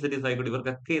 ബെസിഡിയോമൈസെറ്റീസ് ആയിക്കോട്ടെ,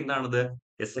 ഇവർക്കൊക്കെ എന്താണത്?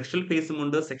 സെക്ഷൽ ഫേസും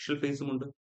ഉണ്ട്, സെക്ഷൽ ഫേസും ഉണ്ട്.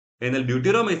 എന്നാൽ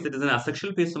ഡ്യൂട്ടീറോമൈസെറ്റീസിന്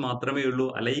അസെക്ഷൽ ഫേസ് മാത്രമേ ഉള്ളൂ,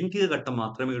 അലൈംഗിക ഘട്ടം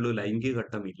മാത്രമേ ഉള്ളൂ, ലൈംഗിക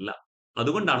ഘട്ടം ഇല്ല.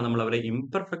 അതുകൊണ്ടാണ് നമ്മൾ അവരെ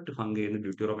ഇംപെർഫെക്റ്റ് ഫംഗൈ എന്ന്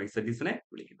ഡ്യൂട്ടീറോമൈസെറ്റീസിനെ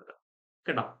വിളിക്കുന്നത്.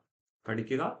 കേട്ടോ,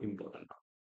 പഠിക്കുക, ഇമ്പോർട്ടന്റ്.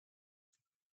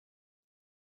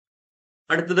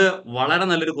 അടുത്തത് വളരെ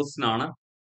നല്ലൊരു ക്വസ്റ്റ്യൻ ആണ്.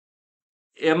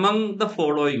 Among the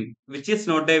following, which is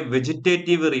not a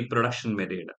vegetative reproduction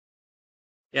method?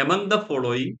 Among the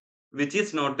following, which is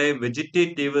not a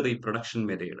vegetative reproduction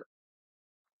method?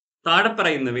 താഴെ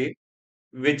പറയുന്നവയിൽ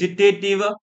വെജിറ്റേറ്റീവ്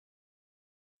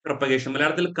പ്രൊപ്പഗേഷൻ,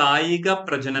 മലയാളത്തിൽ കായിക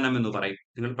പ്രജനനം എന്ന് പറയും.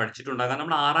 നിങ്ങൾ പഠിച്ചിട്ടുണ്ടാകാം.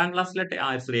 നമ്മൾ 7ാം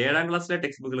ക്ലാസ്സിലെ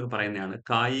ടെക്സ്റ്റ് ബുക്കിലൊക്കെ പറയുന്നതാണ്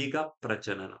കായിക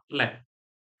പ്രജനനം, അല്ലെ?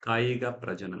 കായിക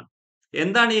പ്രജനനം.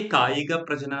 എന്താണ് ഈ കായിക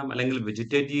പ്രജനനം അല്ലെങ്കിൽ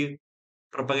വെജിറ്റേറ്റീവ്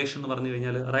പ്രൊപ്പഗേഷൻ എന്ന് പറഞ്ഞു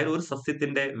കഴിഞ്ഞാൽ? അതായത് ഒരു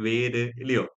സസ്യത്തിന്റെ വേര്,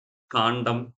 ഇല്ലയോ,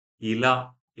 കാണ്ഡം, ഇല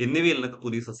എന്നിവയിൽ നിന്നൊക്കെ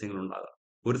പുതിയ സസ്യങ്ങൾ ഉണ്ടാകാം.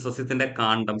 ഒരു സസ്യത്തിന്റെ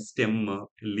കാണ്ഡം, സ്റ്റെം,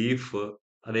 ലീഫ്,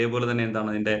 അതേപോലെ തന്നെ എന്താണ്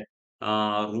അതിന്റെ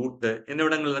റൂട്ട്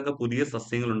എന്നിവിടങ്ങളിലൊക്കെ പുതിയ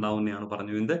സസ്യങ്ങൾ ഉണ്ടാവുന്നതാണ്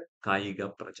പറഞ്ഞു എന്ത്? കായിക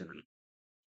പ്രജനനം.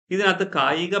 ഇതിനകത്ത്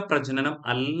കായിക പ്രജനനം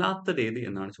അല്ലാത്തത് ഏത്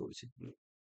എന്നാണ് ചോദിച്ചിരിക്കുന്നത്.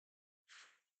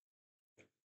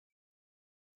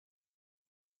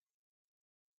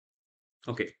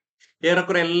 ഓക്കെ,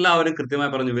 ഏറെക്കുറെ എല്ലാവരും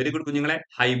കൃത്യമായി പറഞ്ഞു. വെരി ഗുഡ് കുഞ്ഞുങ്ങളെ.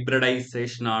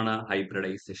 ഹൈബ്രിഡൈസേഷൻ ആണ്.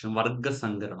 ഹൈബ്രിഡൈസേഷൻ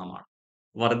വർഗ്ഗസങ്കരണമാണ്.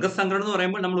 വർഗ്ഗസങ്കരണം എന്ന്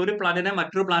പറയുമ്പോൾ നമ്മൾ ഒരു പ്ലാന്റിനെ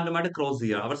മറ്റൊരു പ്ലാന്റുമായിട്ട് ക്രോസ്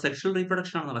ചെയ്യുക. അവർ സെക്ഷൽ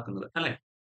റീപ്രൊഡക്ഷൻ ആണ് നടക്കുന്നത്, അല്ലെ?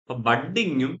 അപ്പൊ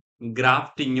ബഡ്ഡിങ്ങും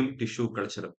ഗ്രാഫ്റ്റിങ്ങും ടിഷ്യൂ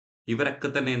കൾച്ചറും ഇവരൊക്കെ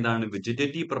തന്നെ എന്താണ്?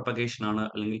 വെജിറ്റേറ്റീവ് പ്രൊപ്പഗേഷൻ ആണ്,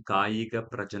 അല്ലെങ്കിൽ കായിക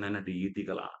പ്രജനന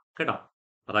രീതികളാണ്. കേട്ടോ,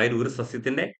 അതായത് ഒരു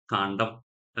സസ്യത്തിന്റെ കാണ്ഡം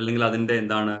അല്ലെങ്കിൽ അതിന്റെ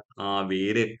എന്താണ്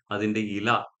വേര്, അതിന്റെ ഇല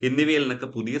എന്നിവയിൽ നിന്നൊക്കെ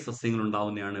പുതിയ സസ്യങ്ങൾ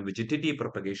ഉണ്ടാവുന്നതാണ് വെജിറ്റേറ്റീവ്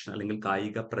പ്രൊപ്പഗേഷൻ അല്ലെങ്കിൽ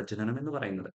കായിക പ്രജനനം എന്ന്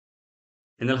പറയുന്നത്.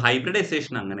 എന്നാൽ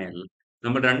ഹൈബ്രിഡൈസേഷൻ അങ്ങനെയല്ല.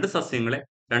 നമ്മൾ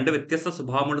രണ്ട് വ്യത്യസ്ത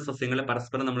സ്വഭാവമുള്ള സസ്യങ്ങളെ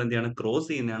പരസ്പരം നമ്മൾ എന്ത് ചെയ്യാണ്? ക്രോസ്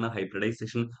ചെയ്യുന്നതാണ്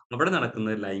ഹൈബ്രിഡൈസേഷൻ. അവിടെ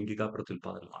നടക്കുന്നത് ലൈംഗിക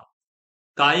പ്രത്യുൽപാദനമാണ്.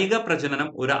 കായിക പ്രജനനം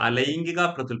ഒരു അലൈംഗിക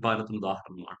പ്രത്യുൽപാദനത്തിന്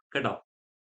ഉദാഹരണമാണ്. കേട്ടോ,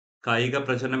 കായിക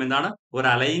പ്രജനനം എന്താണ്? ഒരു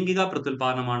അലൈംഗിക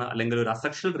പ്രത്യുൽപാദനമാണ്, അല്ലെങ്കിൽ ഒരു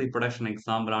അസെക്ഷൽ റീപ്രൊഡക്ഷൻ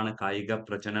എക്സാമ്പിൾ ആണ് കായിക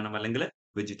പ്രജനനം അല്ലെങ്കിൽ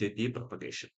വെജിറ്റേറ്റീവ്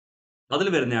പ്രൊപ്പഗേഷൻ. അതിൽ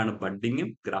വരുന്നതാണ് ബഡ്ഡിങ്ങും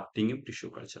ഗ്രാഫ്റ്റിങ്ങും ടിഷ്യൂ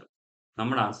കൾച്ചറും.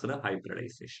 നമ്മുടെ ആൻസർ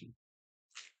ഹൈബ്രിഡൈസേഷൻ.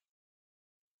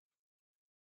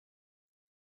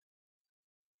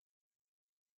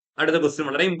 അടുത്ത ക്വസ്റ്റ്യൻ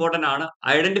വളരെ ഇമ്പോർട്ടന്റ് ആണ്.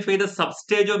 Identify the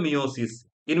സബ്സ്റ്റേജ് of meiosis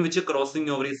in which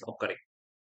crossing over is occurring.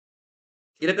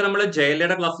 ഇതൊക്കെ നമ്മൾ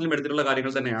ജയലയുടെ ക്ലാസ്സിലും എടുത്തിട്ടുള്ള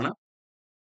കാര്യങ്ങൾ തന്നെയാണ്.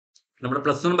 നമ്മുടെ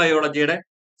 +1 ബയോളജിയുടെ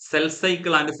cell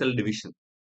cycle and cell division,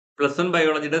 +1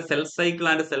 ബയോളജിയുടെ cell cycle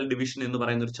and cell division എന്ന്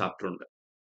പറയുന്ന ഒരു ചാപ്റ്റർ ഉണ്ട്.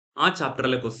 ആ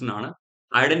ചാപ്റ്ററിലെ ക്വസ്റ്റ്യൻ ആണ്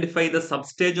identify the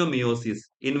സബ്സ്റ്റേജ് of meiosis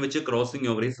in which crossing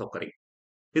over is occurring.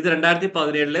 ഇത്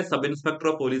 2017 സബ് ഇൻസ്പെക്ടർ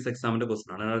ഓഫ് പോലീസ് എക്സാമിന്റെ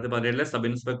ക്വസ്റ്റ്യൻ ആണ്. 2017 sub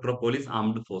inspector of police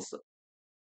armed force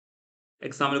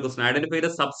എക്സാമിന്റെ question. Identify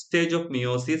the സബ്സ്റ്റേജ് of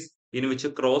meiosis in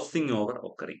which crossing over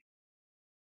occurring.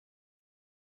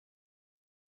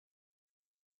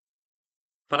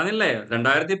 പറഞ്ഞില്ലേ,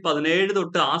 2017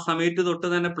 തൊട്ട് ആ സമയത്ത് തൊട്ട്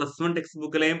തന്നെ +1 ടെക്സ്റ്റ്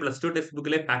ബുക്കിലെയും +2 ടെക്സ്റ്റ്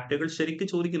ബുക്കിലെയും ഫാക്ടുകൾ ശരിക്കും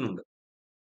ചോദിക്കുന്നുണ്ട്.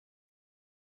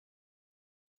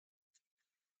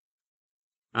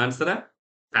 ആൻസർ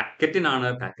പാക്കറ്റിനാണ്.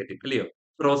 പാക്കറ്റിൻ, അല്ലയോ?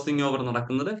 ക്രോസിംഗ് ഓവർ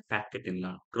നടക്കുന്നത്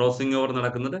പാക്കറ്റിലാണ്. ക്രോസിംഗ് ഓവർ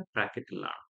നടക്കുന്നത്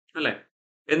പാക്കറ്റിലാണ്, അല്ലെ?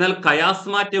 എന്നാൽ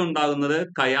കയാസ്മാറ്റ ഉണ്ടാകുന്നത്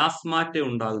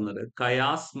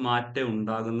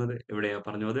എവിടെയാ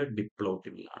പറഞ്ഞത്?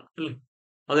 ഡിപ്ലോട്ടിലാണ്, അല്ലെ?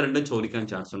 അത് രണ്ടും ചോദിക്കാൻ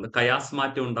ചാൻസ് ഉണ്ട്.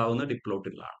 കയാസ്മാറ്റ ഉണ്ടാകുന്നത്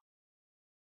ഡിപ്ലോട്ടിലാണ്.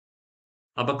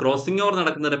 അപ്പൊ ക്രോസിംഗ് ഓവർ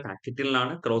നടക്കുന്നത്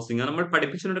പാക്കറ്റിലാണ്. ക്രോസിംഗ് നമ്മൾ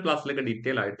പഠിപ്പിച്ചിട്ടുണ്ട് ക്ലാസ്സിലൊക്കെ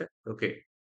ഡീറ്റെയിൽ ആയിട്ട്. ഓക്കെ,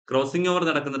 ക്രോസിംഗ് ഓവർ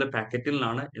നടക്കുന്നത്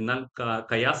പാക്കറ്റിലാണ്. എന്നാൽ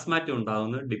കയാസ്മാറ്റ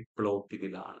ഉണ്ടാകുന്നത്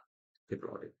ഡിപ്ലോട്ടിലാണ്.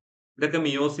 ഇതൊക്കെ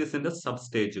മിയോസിസിന്റെ സബ്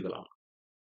സ്റ്റേജുകളാണ്.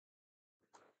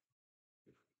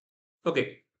 ഓക്കെ,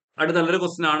 അടുത്ത നല്ലൊരു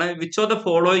ക്വസ്റ്റൻ ആണ്. Which of the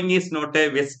following is not A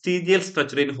vestigial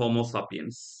structure in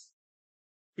Homo sapiens?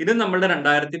 ഇത് നമ്മുടെ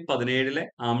 2017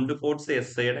 ആംഡ് ഫോഴ്സ്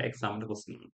എസ്ഐയുടെ എക്സാമിന്റെ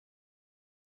ക്വസ്റ്റൻ ആണ്.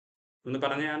 ഒന്ന്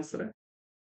പറഞ്ഞ answer.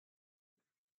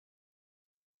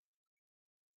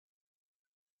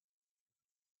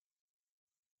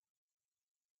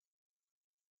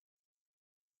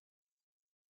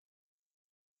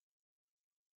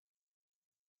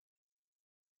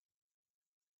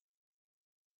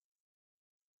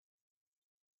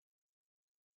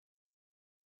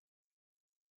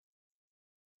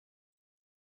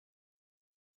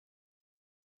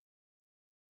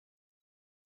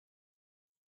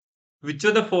 Which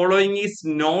of the following is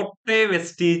not A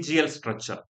vestigial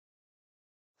structure?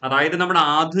 അതായത് നമ്മുടെ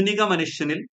ആധുനിക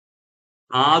മനുഷ്യനിൽ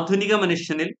ആധുനിക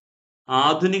മനുഷ്യനിൽ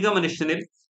ആധുനിക മനുഷ്യനിൽ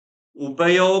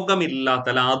ഉപയോഗമില്ലാത്ത,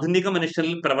 അല്ല ആധുനിക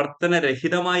മനുഷ്യനിൽ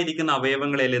പ്രവർത്തനരഹിതമായിരിക്കുന്ന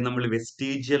അവയവങ്ങളെയല്ലേ നമ്മൾ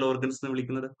വെസ്റ്റീജിയൽ ഓർഗൻസ് എന്ന്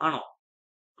വിളിക്കുന്നത്? ആണോ?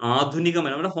 ആധുനിക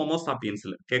നമ്മുടെ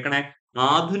ഹോമോസാപ്പിയൻസിൽ കേൾക്കണേ,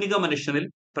 ആധുനിക മനുഷ്യനിൽ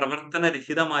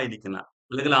പ്രവർത്തനരഹിതമായിരിക്കുന്ന,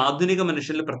 അല്ലെങ്കിൽ ആധുനിക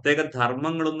മനുഷ്യനിൽ പ്രത്യേക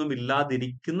ധർമ്മങ്ങളൊന്നും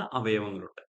ഇല്ലാതിരിക്കുന്ന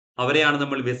അവയവങ്ങളുണ്ട്. അവരെയാണ്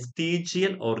നമ്മൾ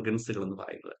വെസ്റ്റീജിയൽ ഓർഗൻസുകൾ എന്ന്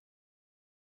പറയുന്നത്.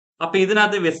 അപ്പൊ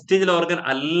ഇതിനകത്ത് വെസ്റ്റീജിയൽ ഓർഗൻ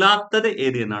അല്ലാത്തത്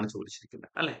ഏത് എന്നാണ് ചോദിച്ചിരിക്കുന്നത്,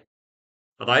 അല്ലെ?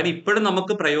 അതായത് ഇപ്പോഴും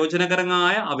നമുക്ക്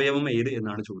പ്രയോജനകരമായ അവയവം ഏത്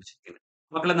എന്നാണ് ചോദിച്ചിരിക്കുന്നത്.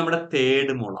 മക്കളെ, നമ്മുടെ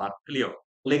തേർഡ് മൊളാർ, അല്ലയോ?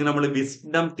 അല്ലെങ്കിൽ നമ്മൾ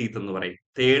വിസ്ഡം ടീത്ത് എന്ന് പറയും.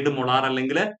 തേർഡ് മൊളാർ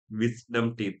അല്ലെങ്കിൽ വിസ്ഡം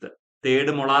ടീത്ത്.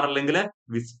 തേർഡ് മൊളാർ അല്ലെങ്കിൽ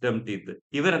വിസ്ഡം ടീത്ത്,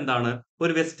 ഇവരെന്താണ്?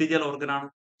 ഒരു വെസ്റ്റിജിയൽ ഓർഗൻ ആണ്.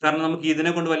 കാരണം നമുക്ക്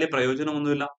ഇതിനെ കൊണ്ട് വലിയ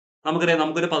പ്രയോജനമൊന്നുമില്ല. നമുക്കറിയാം,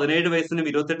 നമുക്കൊരു 17 വയസ്സിനും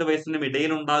 28 വയസ്സിനും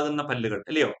ഇടയിൽ ഉണ്ടാകുന്ന പല്ലുകൾ,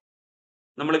 അല്ലയോ,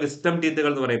 നമ്മൾ വിസ്ഡം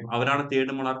ടീത്തുകൾ എന്ന് പറയും. അവരാണ്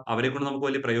തേർഡ് മൊളാർ. അവരെ കൊണ്ട് നമുക്ക്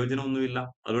വലിയ പ്രയോജനമൊന്നുമില്ല.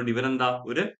 അതുകൊണ്ട് ഇവരെന്താ?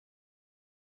 ഒരു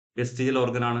വെസ്റ്റിജിയൽ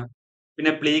ഓർഗൻ ആണ്.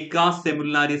 പിന്നെ പ്ലീക്കാസ്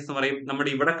സെമുലാരിസ് എന്ന് പറയും. നമ്മുടെ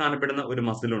ഇവിടെ കാണപ്പെടുന്ന ഒരു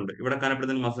മസിൽ ഉണ്ട്. ഇവിടെ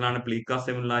കാണപ്പെടുന്ന ഒരു മസിലാണ് പ്ലീക്കാസ്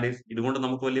സെമുലാരിസ്. ഇതുകൊണ്ട്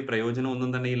നമുക്ക് വലിയ പ്രയോജനം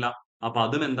ഒന്നും തന്നെ ഇല്ല. അപ്പൊ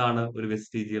അതും എന്താണ്? ഒരു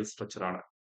വെസ്റ്റീജിയൽ സ്ട്രക്ചർ ആണ്.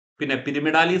 പിന്നെ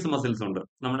പിരമിഡാലിസ് മസിൽസ് ഉണ്ട്.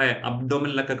 നമ്മുടെ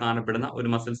അബ്ഡോമിനിലൊക്കെ കാണപ്പെടുന്ന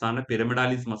ഒരു മസിൽസ് ആണ്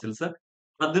പിരമിഡാലിസ് മസിൽസ്.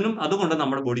 അതുകൊണ്ട്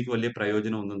നമ്മുടെ ബോഡിക്ക് വലിയ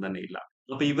പ്രയോജനം ഒന്നും തന്നെ ഇല്ല.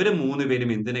 അപ്പൊ ഇവര് 3 പേരും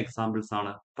എന്തിന് എക്സാമ്പിൾസ്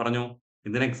ആണ്? പറഞ്ഞോ,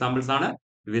 എന്തിന് എക്സാമ്പിൾസ് ആണ്?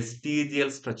 വെസ്റ്റീജിയൽ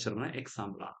സ്ട്രക്ചറിന്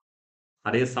എക്സാമ്പിൾ ആണ്.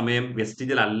 അതേസമയം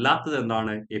വെസ്റ്റിജിയൽ അല്ലാത്തത്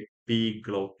എന്താണ്?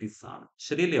 എപ്പിഗ്ലോട്ടിസ് ആണ്.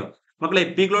 ശരിയല്ലയോ മക്കളെ?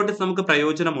 എപ്പിഗ്ലോട്ടിസ് നമുക്ക്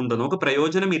പ്രയോജനമുണ്ട്. നമുക്ക്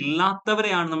പ്രയോജനം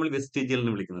ഇല്ലാത്തവരെയാണ് നമ്മൾ വെസ്റ്റിജിയൽ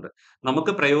എന്ന് വിളിക്കുന്നത്.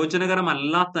 നമുക്ക്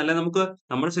പ്രയോജനകരമല്ലാത്ത, അല്ലെ നമുക്ക്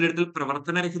നമ്മുടെ ശരീരത്തിൽ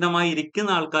പ്രവർത്തനരഹിതമായി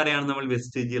ഇരിക്കുന്ന ആൾക്കാരെയാണ് നമ്മൾ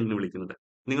വെസ്റ്റിജിയൽ എന്ന് വിളിക്കുന്നത്.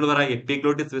 നിങ്ങൾ പറ,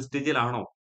 എപ്പിഗ്ലോട്ടിസ് വെസ്റ്റിജിയൽ ആണോ?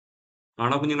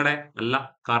 ആണോ കുഞ്ഞുങ്ങളെ? അല്ല.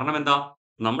 കാരണം എന്താ?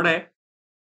 നമ്മുടെ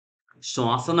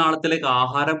ശ്വാസനാളത്തിലേക്ക്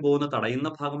ആഹാരം പോകുന്ന തടയുന്ന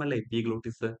ഭാഗമല്ല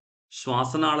എപ്പിഗ്ലോട്ടിസ്.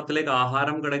 ശ്വാസനാളത്തിലേക്ക്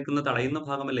ആഹാരം കിടക്കുന്ന തടയുന്ന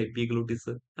ഭാഗമല്ല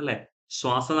എപ്പിഗ്ലോട്ടിസ്, അല്ലെ?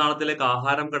 ശ്വാസനാളത്തിലേക്ക്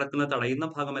ആഹാരം കിടക്കുന്ന തടയുന്ന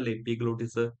ഭാഗമല്ല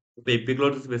എപ്പിഗ്ലോട്ടിസ്. ഇപ്പൊ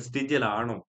എപ്പിഗ്ലോട്ടിസ് വെസ്റ്റിജിയൽ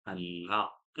ആണോ? അല്ല.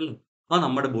 അല്ലേ? അത്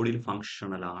നമ്മുടെ ബോഡിയിൽ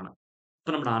ഫങ്ഷണൽ ആണ്.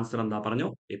 അപ്പൊ നമ്മുടെ ആൻസർ എന്താ? പറഞ്ഞു,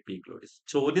 എപ്പിഗ്ലോട്ടിസ്.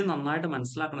 ചോദ്യം നന്നായിട്ട്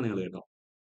മനസ്സിലാക്കണം നിങ്ങൾ കേട്ടോ.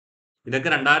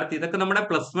 ഇതൊക്കെ നമ്മുടെ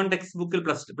 +1 ടെക്സ്റ്റ് ബുക്കിൽ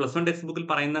 +1 ടെക്സ്റ്റ് ബുക്കിൽ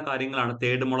പറയുന്ന കാര്യങ്ങളാണ്.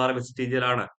 തേർഡ് മൊളാർ വെസ്റ്റിജിയൽ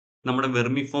ആണ്. നമ്മുടെ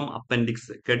വെർമിഫോം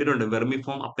അപ്പൻഡിക്സ് കേട്ടിട്ടുണ്ട്.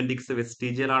 വെർമിഫോം അപ്പൻഡിക്സ്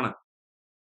വെസ്റ്റീജിയൽ ആണ്.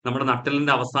 നമ്മുടെ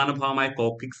നട്ടലിന്റെ അവസാന ഭാഗമായ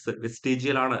കോക്കിക്സ്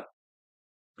വെസ്റ്റീജിയൽ ആണ്.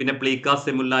 പിന്നെ പ്ലീക്കാ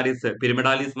സെമുലാരിസ്,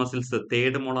 പിരമിഡാലിസ് മസിൽസ്,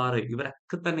 തേർഡ് മൊളാർ,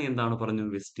 ഇവരൊക്കെ തന്നെ എന്താണ് പറഞ്ഞു?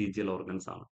 വെസ്റ്റീജിയൽ ഓർഗൻസ്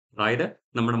ആണ്. അതായത്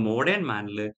നമ്മുടെ മോഡേൺ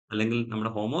മാനില്, അല്ലെങ്കിൽ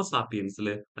നമ്മുടെ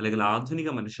ഹോമോസാപ്പിയൻസില്, അല്ലെങ്കിൽ ആധുനിക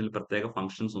മനുഷ്യനിൽ പ്രത്യേക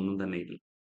ഫങ്ഷൻസ് ഒന്നും തന്നെ ഇല്ല.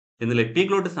 എന്നാൽ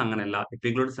എപ്പിഗ്ലോട്ടിസ് അങ്ങനെയല്ല.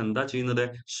 എപ്പിഗ്ലോട്ടിസ് എന്താ ചെയ്യുന്നത്?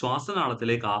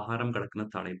 ശ്വാസനാളത്തിലേക്ക് ആഹാരം കടക്കുന്ന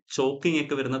തടയും. ചോക്കിംഗ്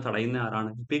ഒക്കെ വരുന്ന തടയുന്ന ആരാണ്?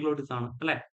 എപ്പിഗ്ലോട്ടിസ് ആണ്,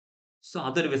 അല്ലെ? സോ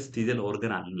അതൊരു വെസ്റ്റീജിയൽ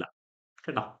ഓർഗൻ അല്ല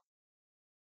കേട്ടോ.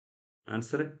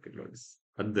 Answer epiglottis.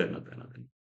 അത് തന്നെ.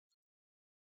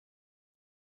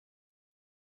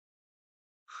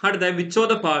 അടുത്ത വിച്ച് ഓഫ്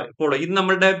ദ ഫോളോ, ഇത്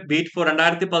നമ്മുടെ ബീറ്റ്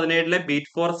 2017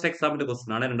 ബീറ്റ് ഫോറസ്റ്റ് എക്സാമിന്റെ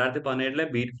ക്വസ്റ്റൻ ആണ്. 2017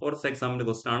 ബീറ്റ് ഫോറസ്റ്റ് എക്സാമിന്റെ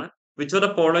ക്വസ്റ്റൻ ആണ്. Which of the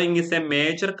following is A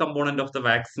major component of the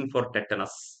vaccine four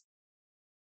tetanus?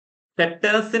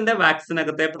 ടെറ്റനസിന്റെ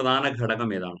വാക്സിനകത്തെ പ്രധാന ഘടകം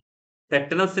ഏതാണ്?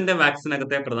 ടെറ്റനസിന്റെ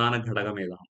വാക്സിനകത്തെ പ്രധാന ഘടകം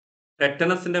ഏതാണ്?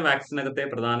 ടെറ്റനസിന്റെ വാക്സിനകത്തെ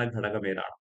പ്രധാന ഘടകം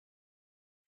ഏതാണ്?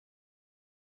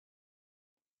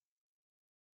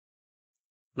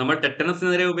 നമ്മൾ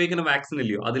ടെറ്റനസിനെതിരെ ഉപയോഗിക്കുന്ന വാക്സിൻ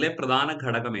ഇല്ലയോ, അതിലെ പ്രധാന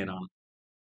ഘടകം ഏതാണ്?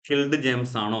 കിൽഡ്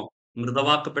ജെംസ് ആണോ?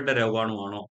 മൃതവാക്കപ്പെട്ട രോഗാണു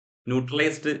ആണോ?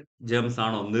 ന്യൂട്രലൈസ്ഡ് ജെംസ്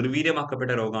ആണോ?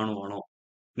 നിർവീര്യമാക്കപ്പെട്ട രോഗാണു ആണോ?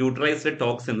 Neutralised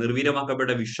toxin,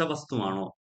 നിർവീര്യമാക്കപ്പെട്ട വിഷവസ്തുവാണോ?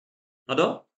 അതോ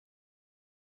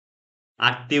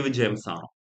ആക്റ്റീവ് ജെംസ് ആണോ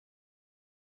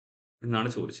എന്നാണ്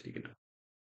ചോദിച്ചിരിക്കുന്നത്.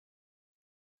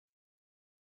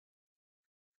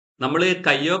 നമ്മൾ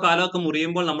കയ്യോ കാലോ ഒക്കെ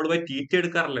മുറിയുമ്പോൾ നമ്മൾ പോയി TT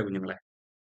എടുക്കാറില്ലേ കുഞ്ഞുങ്ങളെ?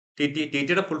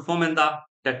 TTയുടെ ഫുൾ ഫോം എന്താ?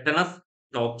 ടെറ്റനസ്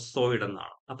ടോക്സോയിഡ്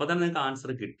എന്നാണ്. അപ്പൊ തന്നെ നിങ്ങൾക്ക്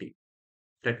ആൻസർ കിട്ടി.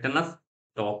 ടെറ്റനസ്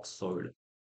ടോക്സോയിഡ്,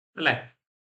 അല്ലെ?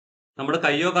 നമ്മുടെ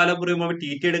കയ്യോ കാലോ മുറിയുമ്പോൾ ടി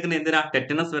ടി എടുക്കുന്ന എന്തിനാ?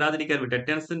 ടെറ്റനസ്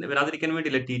വരാതിരിക്കാൻ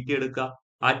വേണ്ടിയില്ലേ ടി ടി എടുക്കുക.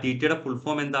 ആ ടി ടിയുടെ ഫുൾ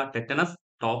ഫോം എന്താ? ടെറ്റനസ്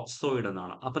ടോക്സോയിഡ്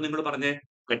എന്നാണ്. അപ്പൊ നിങ്ങൾ പറഞ്ഞേ,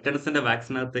 ടെറ്റനസിന്റെ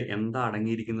വാക്സിനകത്ത് എന്താ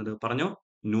അടങ്ങിയിരിക്കുന്നത്? പറഞ്ഞോ.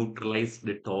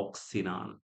 ന്യൂട്രലൈസ്ഡ് ടോക്സിൻ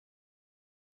ആണ്.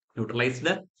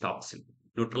 Neutralised toxin.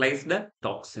 ന്യൂട്രലൈസ്ഡ്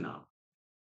ടോക്സിൻ ആണ്.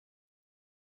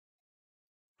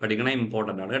 പഠിക്കണ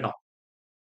ഇമ്പോർട്ടന്റ് ആണ് കേട്ടോ.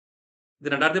 ഇത്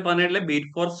 2017 ബീറ്റ്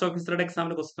ഫോറസ്റ്റ് ഓഫീസറുടെ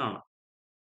എക്സാമിന്റെ ക്വസ്റ്റൻ ആണ്.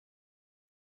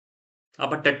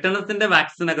 അപ്പൊ ടെറ്റനസിന്റെ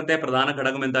വാക്സിനകത്തെ പ്രധാന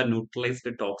ഘടകം എന്താ?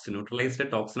 Neutralised toxin. ന്യൂട്രലൈസ്ഡ്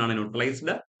ടോക്സിൻ ആണ്.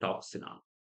 ന്യൂട്രലൈസ്ഡ് ടോക്സിൻ ആണ്.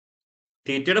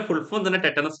 ടിറ്റിയുടെ ഫുൾ ഫോം തന്നെ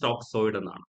ടെറ്റനസ് ടോക്സോയിഡ്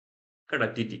എന്നാണ് കേട്ടോ.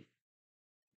 ടിറ്റി.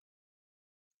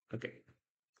 ഓക്കെ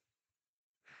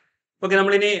ഓക്കെ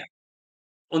നമ്മളിനി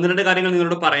ഒന്ന് രണ്ട് കാര്യങ്ങൾ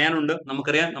നിങ്ങളോട് പറയാനുണ്ട്.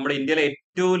 നമുക്കറിയാം നമ്മുടെ ഇന്ത്യയിലെ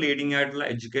ഏറ്റവും ലീഡിംഗ് ആയിട്ടുള്ള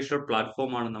എഡ്യൂക്കേഷണൽ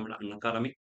പ്ലാറ്റ്ഫോം ആണ് നമ്മുടെ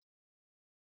അൺഅക്കാദമി.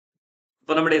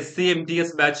 ഇപ്പൊ നമ്മുടെ SC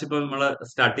MTS ബാച്ച് ഇപ്പൊ നമ്മൾ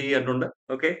സ്റ്റാർട്ട് ചെയ്തിട്ടുണ്ട്.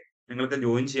 ഓക്കെ, നിങ്ങൾക്ക്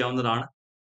ജോയിൻ ചെയ്യാവുന്നതാണ്.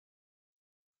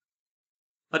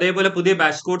 അതേപോലെ പുതിയ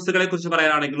ബാച്ച് കോഴ്സുകളെ കുറിച്ച്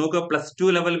പറയാനാണെങ്കിൽ നമുക്ക് +2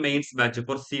 level mains batch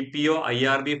four CPO,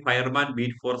 IRB, fireman,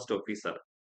 beat forest officer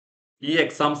ഈ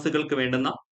എക്സാംസുകൾക്ക് വേണ്ടുന്ന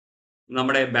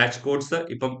നമ്മുടെ ബാച്ച് കോഴ്സ്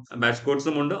ഇപ്പം ബാച്ച്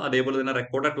കോഴ്സും ഉണ്ട്, അതേപോലെ തന്നെ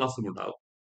റെക്കോർഡഡ് ക്ലാസ്സും ഉണ്ടാവും,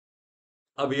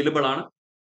 അവൈലബിൾ ആണ്.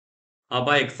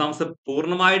 അപ്പൊ എക്സാംസ്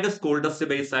പൂർണ്ണമായിട്ട് സ്കൂൾ ടെസ്റ്റ്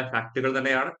ബേസ്ഡ് ആയ ഫാക്ടുകൾ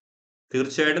തന്നെയാണ്.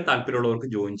 തീർച്ചയായിട്ടും താല്പര്യമുള്ളവർക്ക്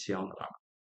ജോയിൻ ചെയ്യാവുന്നതാണ്.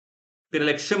 പിന്നെ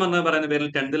ലക്ഷ്യം എന്ന് പറയുന്ന പേരിൽ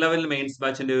 10th ലെവൽ മെയിൻസ്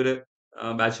ബാച്ചിന്റെ ഒരു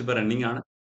ബാച്ച് ഇപ്പൊ റണ്ണിംഗ് ആണ്.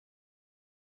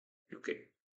 ഓക്കെ,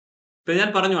 ഇപ്പൊ ഞാൻ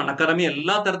പറഞ്ഞു അൺഅക്കാദമി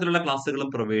എല്ലാ തരത്തിലുള്ള ക്ലാസ്സുകളും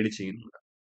പ്രൊവൈഡ് ചെയ്യുന്നുണ്ട്.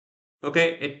 ഓക്കെ,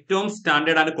 ഏറ്റവും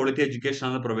സ്റ്റാൻഡേർഡ് ആൻഡ് ക്വാളിറ്റി എഡ്യൂക്കേഷൻ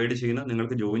ആണ് പ്രൊവൈഡ് ചെയ്യുന്നത്.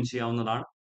 നിങ്ങൾക്ക് ജോയിൻ ചെയ്യാവുന്നതാണ്.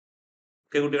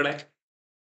 ഓക്കെ കുട്ടികളെ,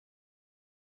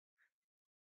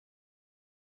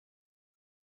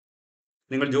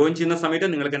 നിങ്ങൾ ജോയിൻ ചെയ്യുന്ന സമയത്ത്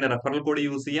നിങ്ങൾക്ക് എന്റെ റെഫറൽ കോഡ്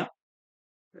യൂസ് ചെയ്യാം.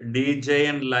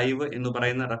 DJN ലൈവ് എന്ന്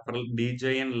പറയുന്ന റെഫറൽ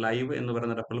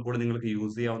കോഡ് നിങ്ങൾക്ക്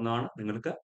യൂസ് ചെയ്യാവുന്നതാണ്.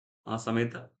 നിങ്ങൾക്ക് ആ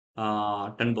സമയത്ത്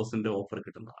 10% ഓഫർ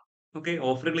കിട്ടുന്നതാണ്. ഓക്കെ,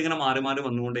 ഓഫറുകൾ ഇങ്ങനെ മാറി മാറി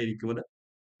വന്നുകൊണ്ടേ ഇരിക്കുന്നത്.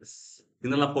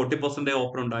 ഇന്നുള്ള 40%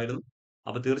 ഓഫർ ഉണ്ടായിരുന്നു.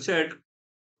 അപ്പൊ തീർച്ചയായിട്ടും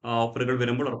ഓഫറുകൾ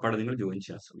വരുമ്പോൾ ഉറപ്പായിട്ട് നിങ്ങൾ ജോയിൻ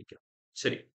ചെയ്യാൻ ശ്രമിക്കുക.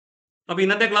 ശരി, അപ്പൊ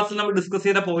ഇന്നത്തെ ക്ലാസ്സിൽ നമ്മൾ ഡിസ്കസ്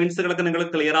ചെയ്ത പോയിന്റ്സുകളൊക്കെ നിങ്ങൾ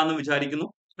ക്ലിയർ ആണെന്ന് വിചാരിക്കുന്നു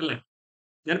അല്ലേ?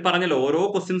 ഞാൻ പറഞ്ഞല്ലോ, ഓരോ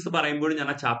ക്വസ്റ്റ്യൻസ് പറയുമ്പോഴും ഞാൻ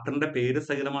ആ ചാപ്റ്ററിന്റെ പേര്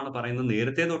സഹിതമാണ് പറയുന്നത്.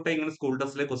 നേരത്തെ തൊട്ടേ ഇങ്ങനെ സ്കൂൾ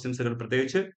ടെസ്റ്റിലെ ക്വസ്റ്റ്യൻസുകൾ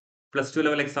പ്രത്യേകിച്ച് +2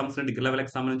 ലെവൽ എക്സാംസിനും ഡിഗ്രി ലെവൽ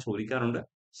എക്സാമിനും ചോദിക്കാറുണ്ട്.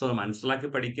 സോ അത് മനസ്സിലാക്കി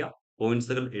പഠിക്കുക,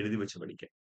 പോയിന്റ്സുകൾ എഴുതി വെച്ച് പഠിക്കുക.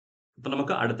 അപ്പൊ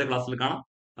നമുക്ക് അടുത്ത ക്ലാസ്സിൽ കാണാം.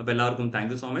 അപ്പൊ എല്ലാവർക്കും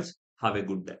thank you so much. Have A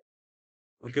good day.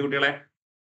 Okay കുട്ടികളെ.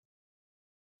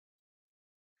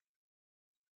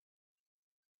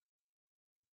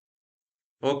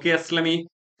 Okay അസ്ലമി,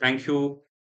 thank you.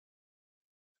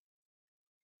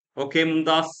 Okay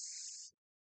Mumtaz.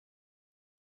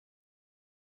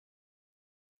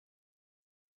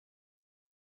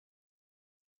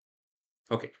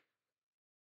 Okay.